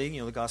really,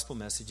 the gospel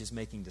message is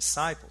making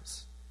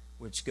disciples,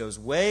 which goes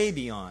way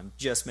beyond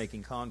just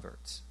making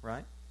converts,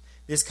 right?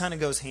 This kind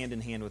of goes hand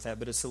in hand with that,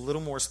 but it's a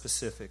little more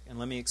specific. And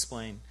let me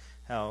explain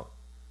how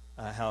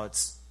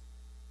it's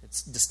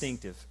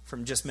distinctive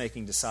from just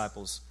making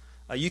disciples.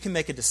 You can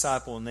make a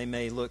disciple, and they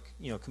may look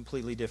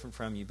completely different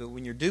from you. But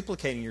when you're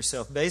duplicating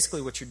yourself,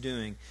 basically what you're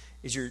doing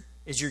is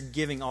you're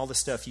giving all the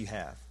stuff you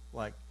have,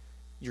 like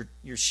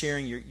you're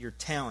sharing your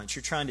talents.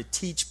 You're trying to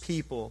teach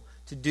people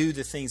to do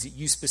the things that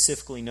you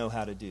specifically know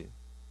how to do.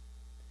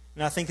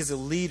 And I think as a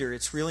leader,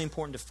 it's really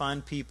important to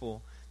find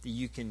people that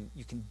you can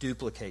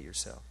duplicate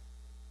yourself.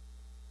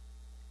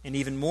 And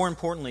even more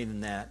importantly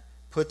than that,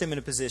 put them in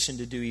a position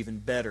to do even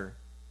better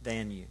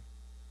than you.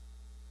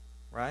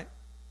 Right?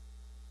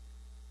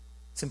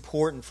 It's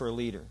important for a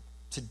leader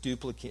to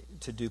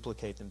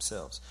duplicate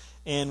themselves.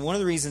 And one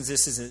of the reasons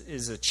this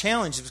is a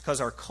challenge is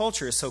because our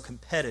culture is so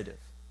competitive.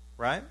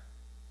 Right?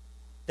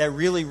 That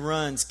really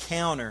runs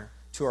counter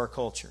to our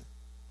culture.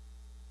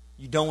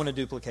 You don't want to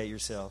duplicate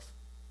yourself.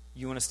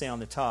 You want to stay on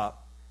the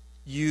top.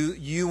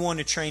 You want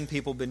to train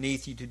people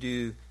beneath you to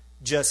do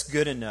just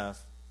good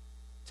enough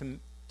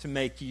to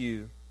make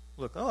you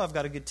look, oh, I've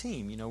got a good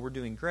team. We're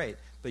doing great.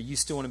 But you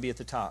still want to be at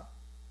the top,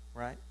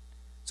 right?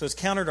 So it's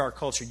counter to our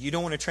culture. You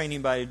don't want to train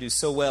anybody to do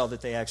so well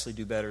that they actually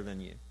do better than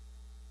you.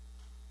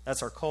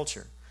 That's our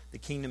culture. The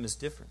kingdom is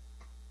different.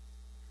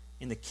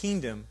 In the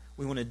kingdom,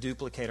 we want to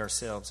duplicate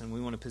ourselves, and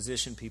we want to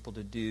position people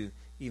to do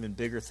even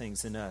bigger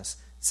things than us.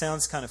 It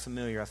sounds kind of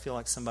familiar. I feel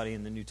like somebody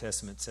in the New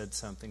Testament said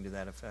something to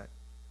that effect.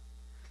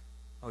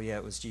 Oh, yeah,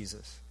 it was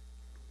Jesus.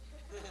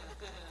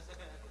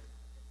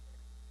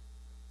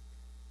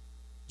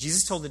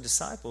 Jesus told the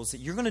disciples that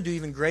you're going to do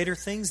even greater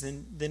things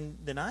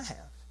than I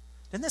have.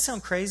 Doesn't that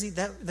sound crazy?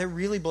 That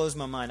really blows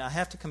my mind. I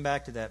have to come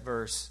back to that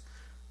verse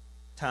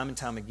time and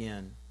time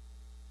again.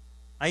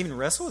 I even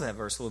wrestle with that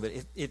verse a little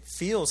bit. It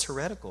feels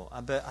heretical,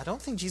 but I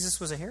don't think Jesus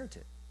was a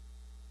heretic.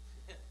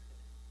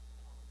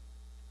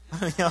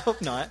 I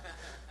hope not.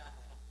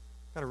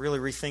 Got to really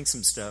rethink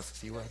some stuff,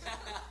 if you will.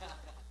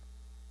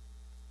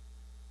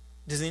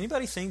 Does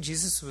anybody think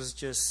Jesus was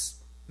just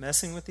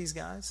messing with these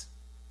guys?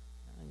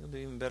 You'll do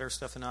even better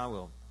stuff than I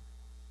will.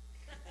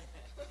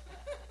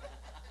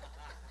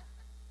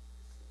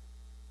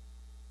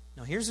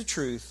 Now, here's the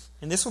truth,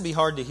 and this will be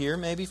hard to hear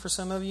maybe for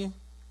some of you.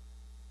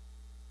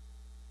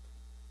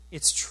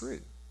 It's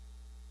true.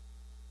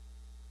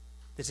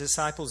 The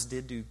disciples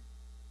did do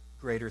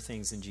greater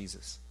things than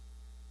Jesus.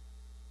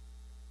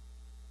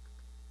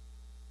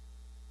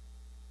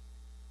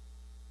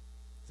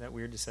 Is that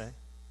weird to say?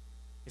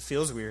 It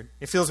feels weird.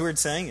 It feels weird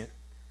saying it,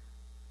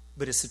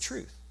 but it's the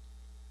truth.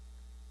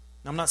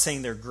 Now, I'm not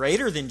saying they're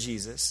greater than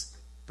Jesus,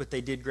 but they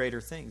did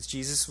greater things.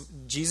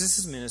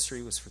 Jesus'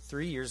 ministry was for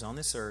 3 years on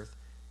this earth.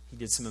 He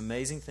did some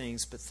amazing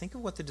things, but think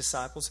of what the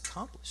disciples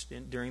accomplished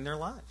during their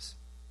lives.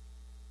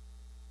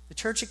 The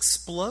church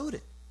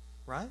exploded,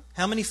 right?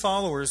 How many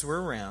followers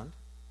were around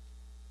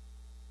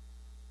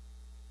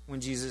when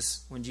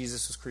Jesus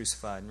was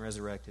crucified and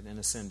resurrected and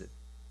ascended?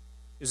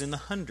 It was in the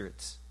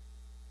hundreds.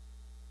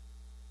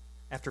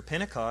 After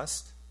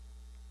Pentecost,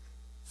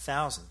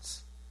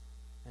 thousands,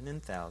 and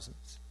then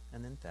thousands,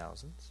 and then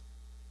thousands.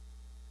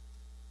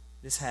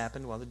 This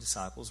happened while the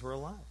disciples were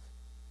alive.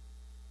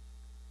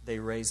 They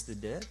raised the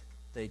dead.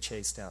 They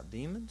chased out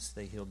demons.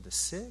 They healed the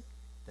sick.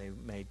 They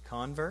made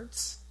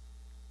converts.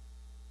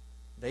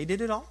 They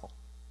did it all.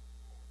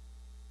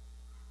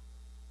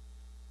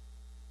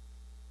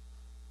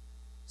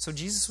 So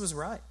Jesus was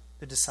right.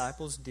 The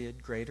disciples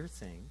did greater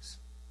things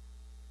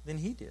than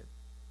he did.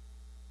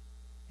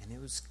 And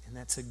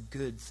that's a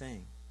good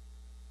thing.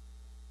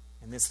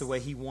 And that's the way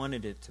he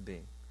wanted it to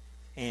be.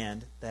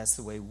 And that's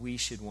the way we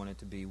should want it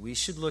to be. We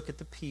should look at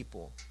the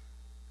people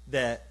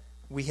that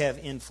we have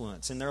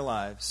influence in their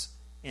lives,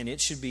 and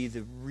it should be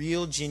the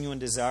real, genuine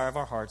desire of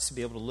our hearts to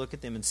be able to look at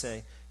them and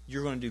say,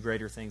 you're going to do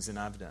greater things than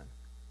I've done.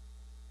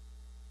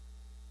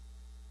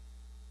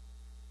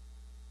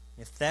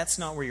 If that's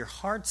not where your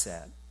heart's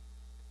at,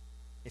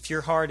 if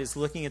your heart is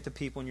looking at the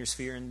people in your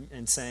sphere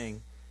and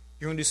saying,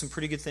 you're going to do some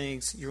pretty good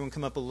things, you're going to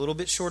come up a little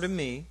bit short of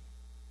me,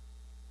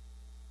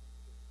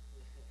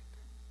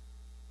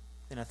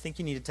 then I think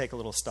you need to take a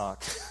little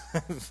stock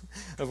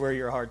of where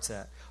your heart's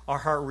at. Our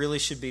heart really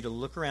should be to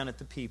look around at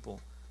the people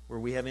where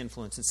we have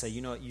influence and say,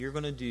 you know what, you're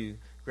going to do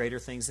greater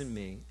things than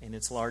me, and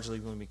it's largely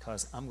going to be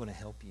because I'm going to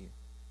help you.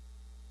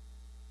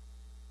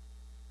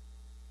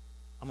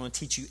 I'm going to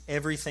teach you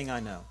everything I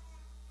know.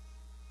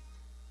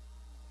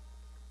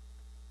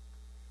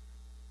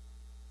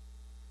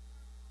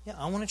 Yeah,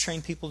 I want to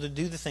train people to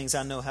do the things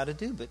I know how to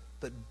do, but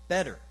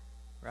better,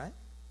 right?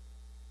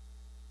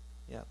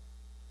 Yeah.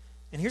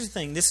 And here's the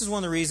thing. This is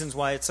one of the reasons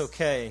why it's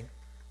okay,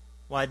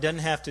 why it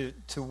doesn't have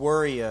to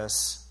worry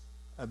us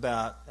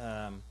about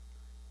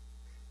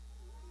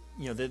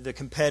the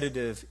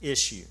competitive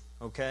issue,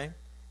 okay?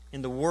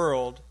 In the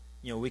world,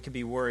 we could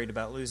be worried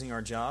about losing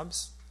our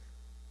jobs.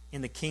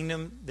 In the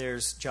kingdom,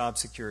 there's job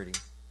security.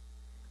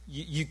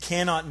 You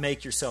cannot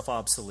make yourself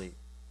obsolete.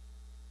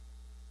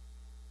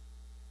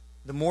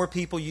 The more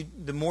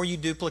you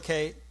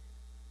duplicate,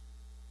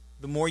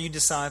 the more you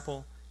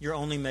disciple, you're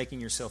only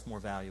making yourself more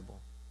valuable.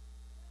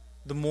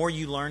 The more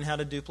you learn how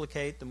to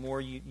duplicate, the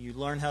more you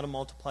learn how to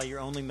multiply, you're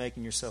only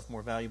making yourself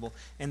more valuable.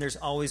 And there's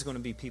always going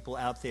to be people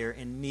out there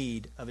in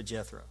need of a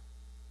Jethro.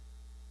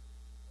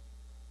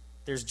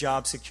 There's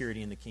job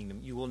security in the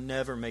kingdom. You will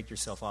never make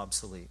yourself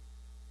obsolete.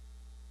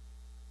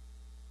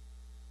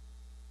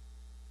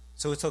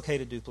 So it's okay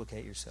to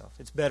duplicate yourself.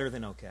 It's better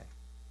than okay.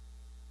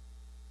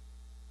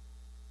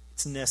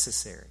 It's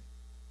necessary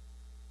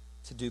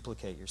to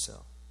duplicate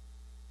yourself.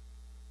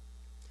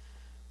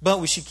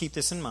 But we should keep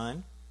this in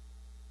mind.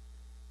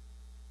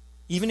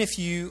 Even if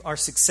you are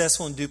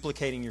successful in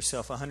duplicating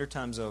yourself 100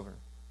 times over,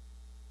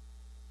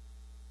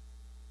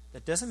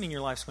 that doesn't mean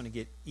your life's going to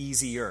get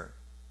easier.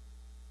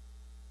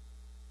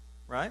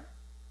 Right?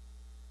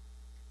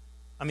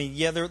 I mean,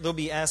 yeah, there'll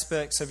be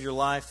aspects of your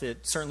life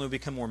that certainly will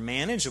become more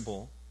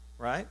manageable,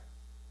 right?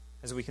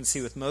 As we can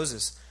see with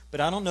Moses. But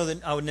I don't know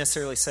that I would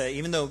necessarily say,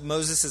 even though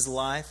Moses'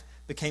 life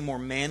became more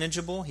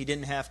manageable, he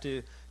didn't have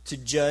to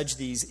judge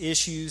these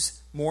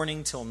issues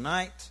morning till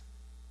night.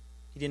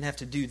 He didn't have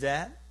to do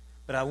that.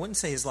 But I wouldn't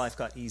say his life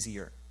got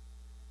easier.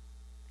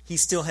 He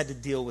still had to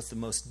deal with the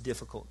most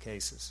difficult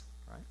cases,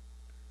 right?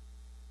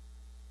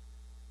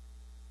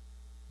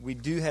 We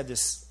do have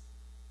this,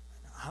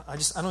 I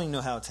don't even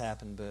know how it's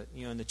happened, but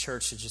in the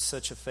church there's just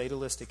such a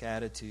fatalistic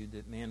attitude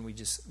that, man,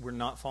 we're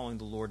not following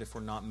the Lord if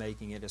we're not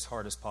making it as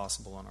hard as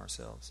possible on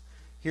ourselves.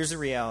 Here's the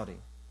reality.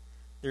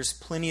 There's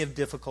plenty of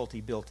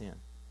difficulty built in.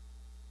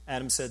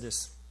 Adam said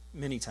this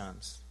many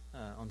times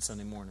on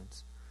Sunday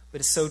mornings.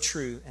 But it's so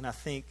true, and I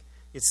think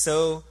it's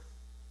so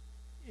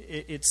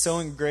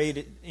ingrained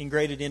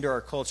into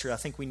our culture. I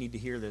think we need to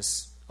hear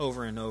this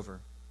over and over.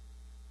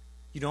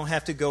 You don't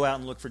have to go out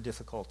and look for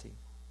difficulty.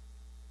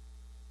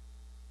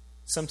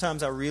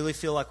 Sometimes I really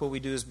feel like what we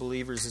do as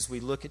believers is we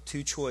look at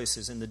two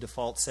choices, and the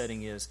default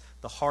setting is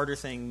the harder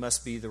thing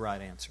must be the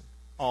right answer.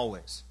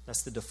 Always.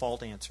 That's the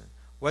default answer.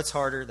 What's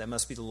harder? That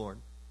must be the Lord.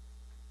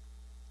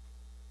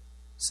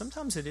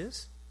 Sometimes it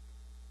is.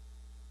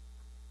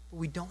 But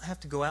we don't have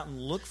to go out and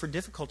look for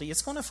difficulty.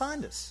 It's going to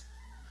find us,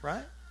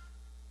 right?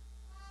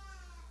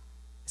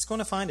 It's going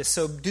to find us.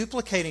 So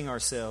duplicating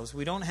ourselves,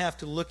 we don't have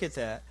to look at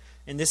that.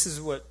 And this is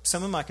what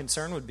some of my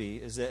concern would be,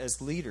 is that as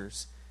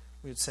leaders,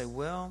 we would say,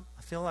 well,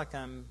 I feel like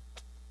I'm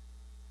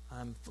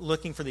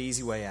looking for the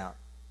easy way out.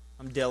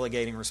 I'm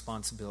delegating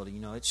responsibility.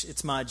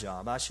 It's my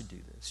job. I should do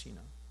this,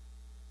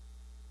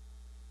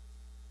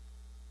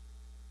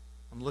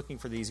 I'm looking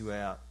for the easy way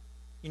out.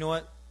 You know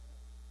what?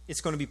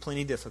 It's going to be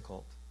plenty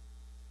difficult.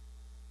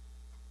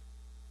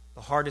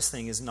 The hardest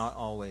thing is not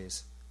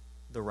always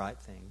the right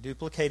thing.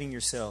 Duplicating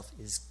yourself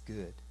is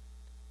good.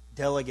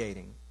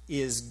 Delegating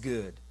is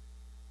good.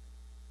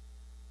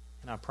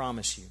 And I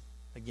promise you,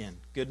 again,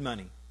 good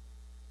money.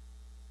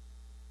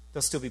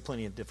 There'll still be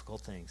plenty of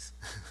difficult things.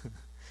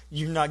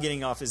 you're not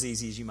getting off as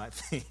easy as you might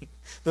think.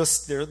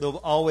 There'll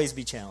always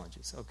be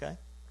challenges, okay?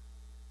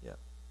 Yeah.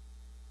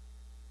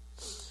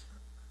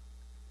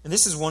 And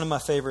this is one of my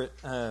favorite,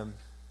 the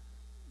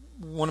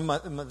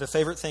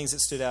favorite things that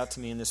stood out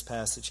to me in this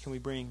passage. Can we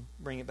bring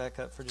it back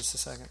up for just a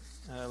second?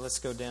 Let's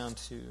go down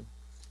to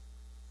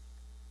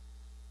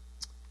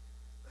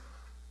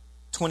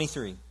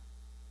 23.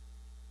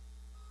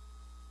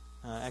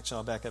 Actually,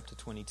 I'll back up to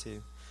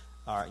 22.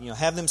 All right,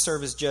 have them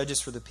serve as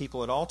judges for the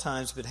people at all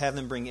times, but have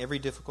them bring every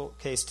difficult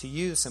case to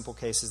you. Simple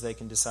cases they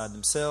can decide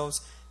themselves.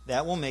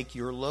 That will make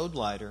your load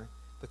lighter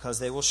because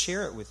they will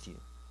share it with you.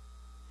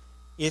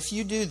 If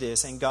you do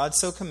this, and God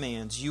so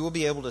commands, you will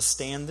be able to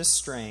stand the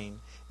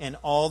strain, and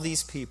all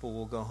these people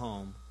will go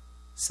home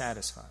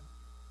satisfied.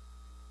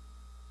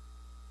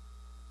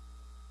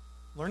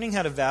 Learning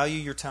how to value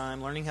your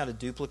time, learning how to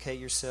duplicate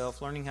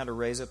yourself, learning how to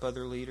raise up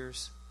other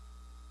leaders.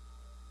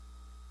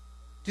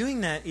 Doing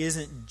that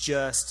isn't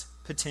just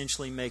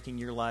potentially making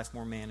your life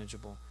more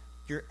manageable.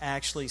 You're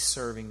actually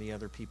serving the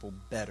other people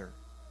better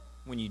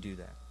when you do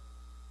that.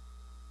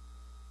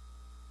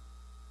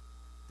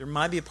 There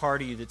might be a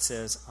part of you that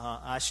says,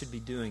 I should be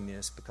doing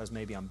this because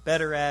maybe I'm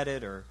better at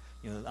it, or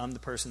I'm the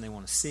person they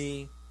want to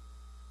see.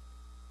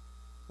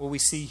 What we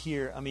see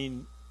here, who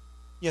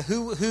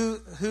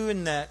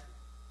in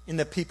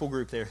the people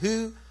group there,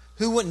 who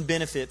wouldn't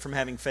benefit from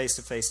having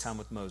face-to-face time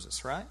with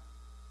Moses, right?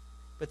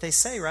 But they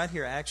say right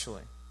here,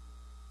 actually,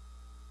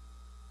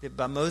 that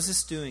by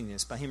Moses doing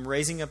this, by him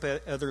raising up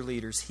other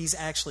leaders, he's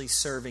actually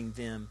serving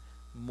them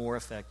more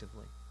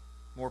effectively,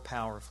 more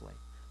powerfully,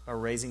 by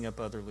raising up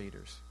other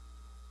leaders.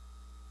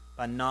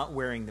 By not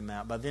wearing them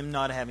out, by them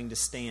not having to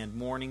stand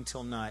morning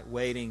till night,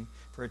 waiting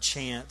for a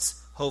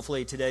chance.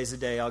 Hopefully today's the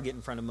day I'll get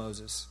in front of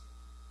Moses.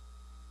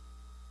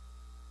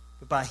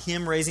 But by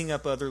him raising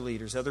up other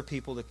leaders, other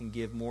people that can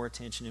give more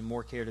attention and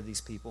more care to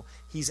these people,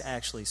 he's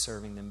actually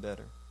serving them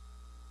better.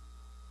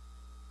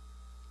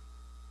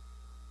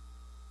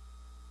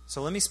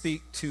 So let me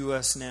speak to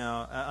us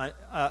now.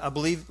 I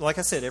believe, like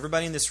I said,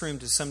 everybody in this room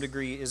to some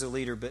degree is a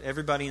leader, but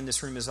everybody in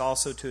this room is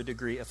also to a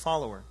degree a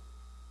follower.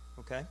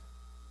 Okay?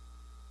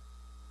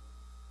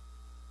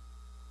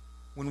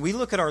 When we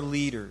look at our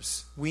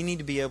leaders, we need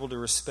to be able to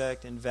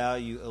respect and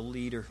value a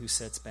leader who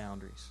sets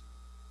boundaries.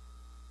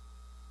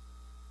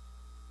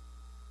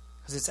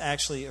 Because it's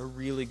actually a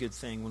really good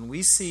thing. When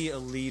we see a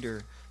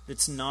leader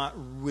that's not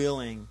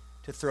willing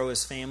to throw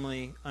his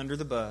family under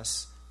the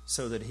bus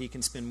so that he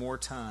can spend more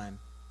time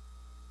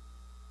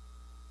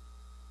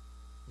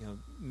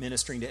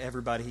ministering to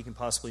everybody he can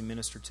possibly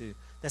minister to,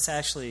 that's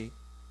actually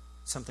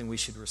something we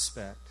should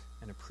respect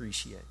and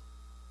appreciate.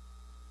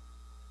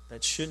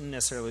 That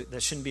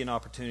shouldn't be an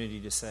opportunity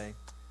to say,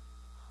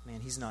 man,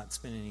 he's not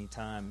spending any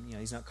time,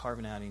 he's not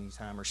carving out any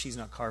time, or she's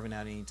not carving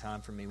out any time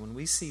for me. When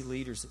we see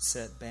leaders that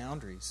set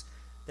boundaries,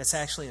 that's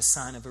actually a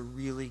sign of a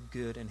really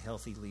good and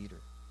healthy leader.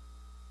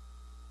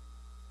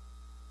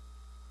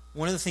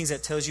 One of the things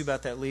that tells you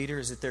about that leader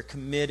is that they're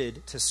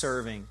committed to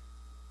serving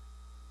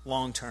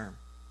long term,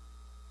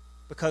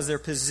 because they're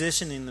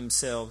positioning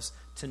themselves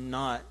to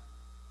not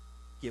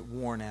get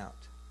worn out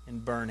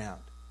and burn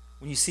out.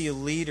 When you see a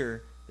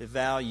leader that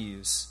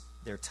values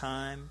their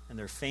time and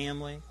their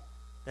family,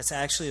 that's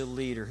actually a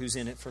leader who's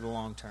in it for the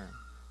long term.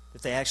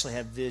 That they actually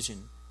have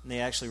vision, and they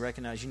actually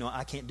recognize,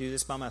 I can't do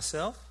this by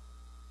myself,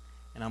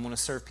 and I'm going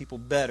to serve people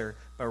better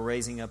by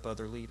raising up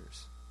other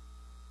leaders.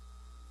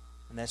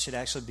 And that should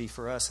actually be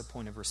for us a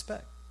point of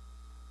respect.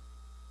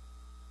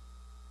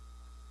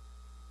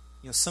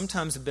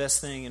 Sometimes the best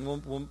thing, and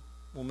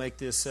we'll make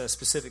this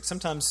specific,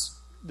 sometimes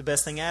the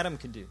best thing Adam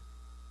can do,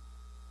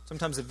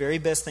 sometimes the very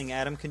best thing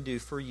Adam can do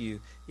for you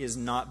is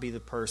not be the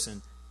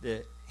person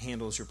that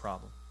handles your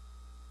problem.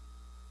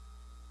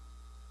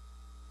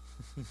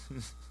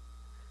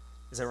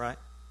 Is that right?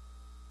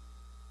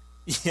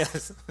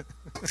 Yes.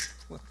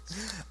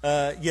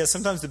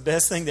 Sometimes the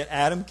best thing that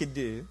Adam could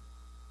do,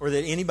 or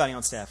that anybody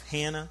on staff,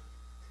 Hannah,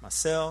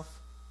 myself,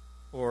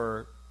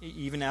 or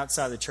even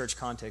outside the church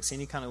context,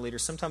 any kind of leader,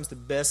 sometimes the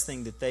best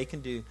thing that they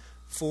can do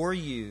for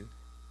you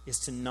is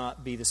to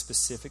not be the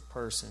specific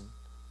person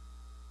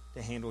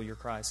to handle your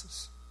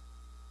crisis.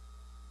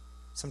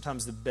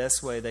 Sometimes the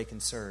best way they can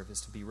serve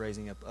is to be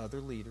raising up other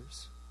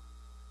leaders.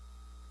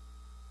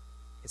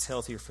 It's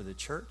healthier for the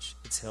church,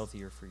 it's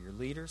healthier for your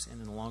leaders,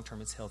 and in the long term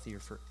it's healthier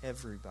for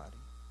everybody,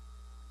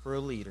 for a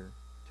leader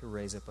to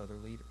raise up other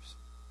leaders.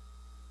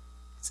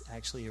 It's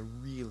actually a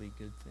really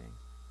good thing.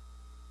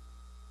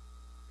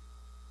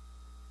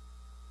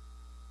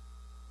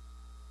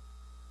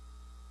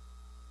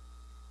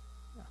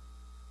 Yeah,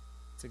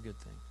 it's a good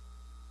thing.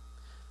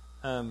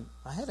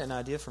 I had an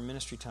idea for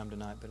ministry time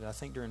tonight, but I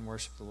think during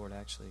worship the Lord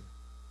actually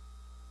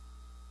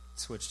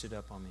switched it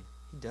up on me.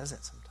 He does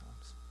that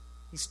sometimes.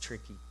 He's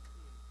tricky.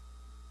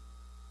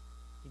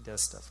 He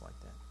does stuff like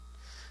that.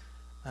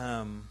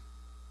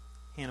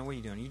 Hannah, what are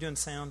you doing? Are you doing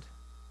sound?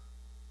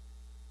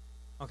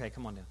 Okay,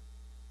 come on down.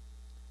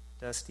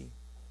 Dusty,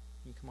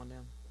 you come on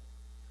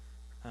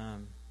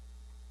down.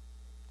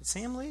 Did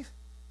Sam leave?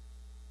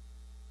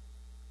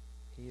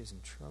 He is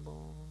in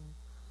trouble.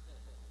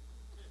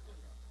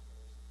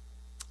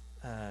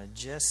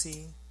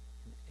 Jesse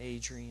and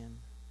Adrian,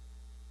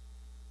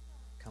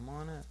 come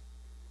on up.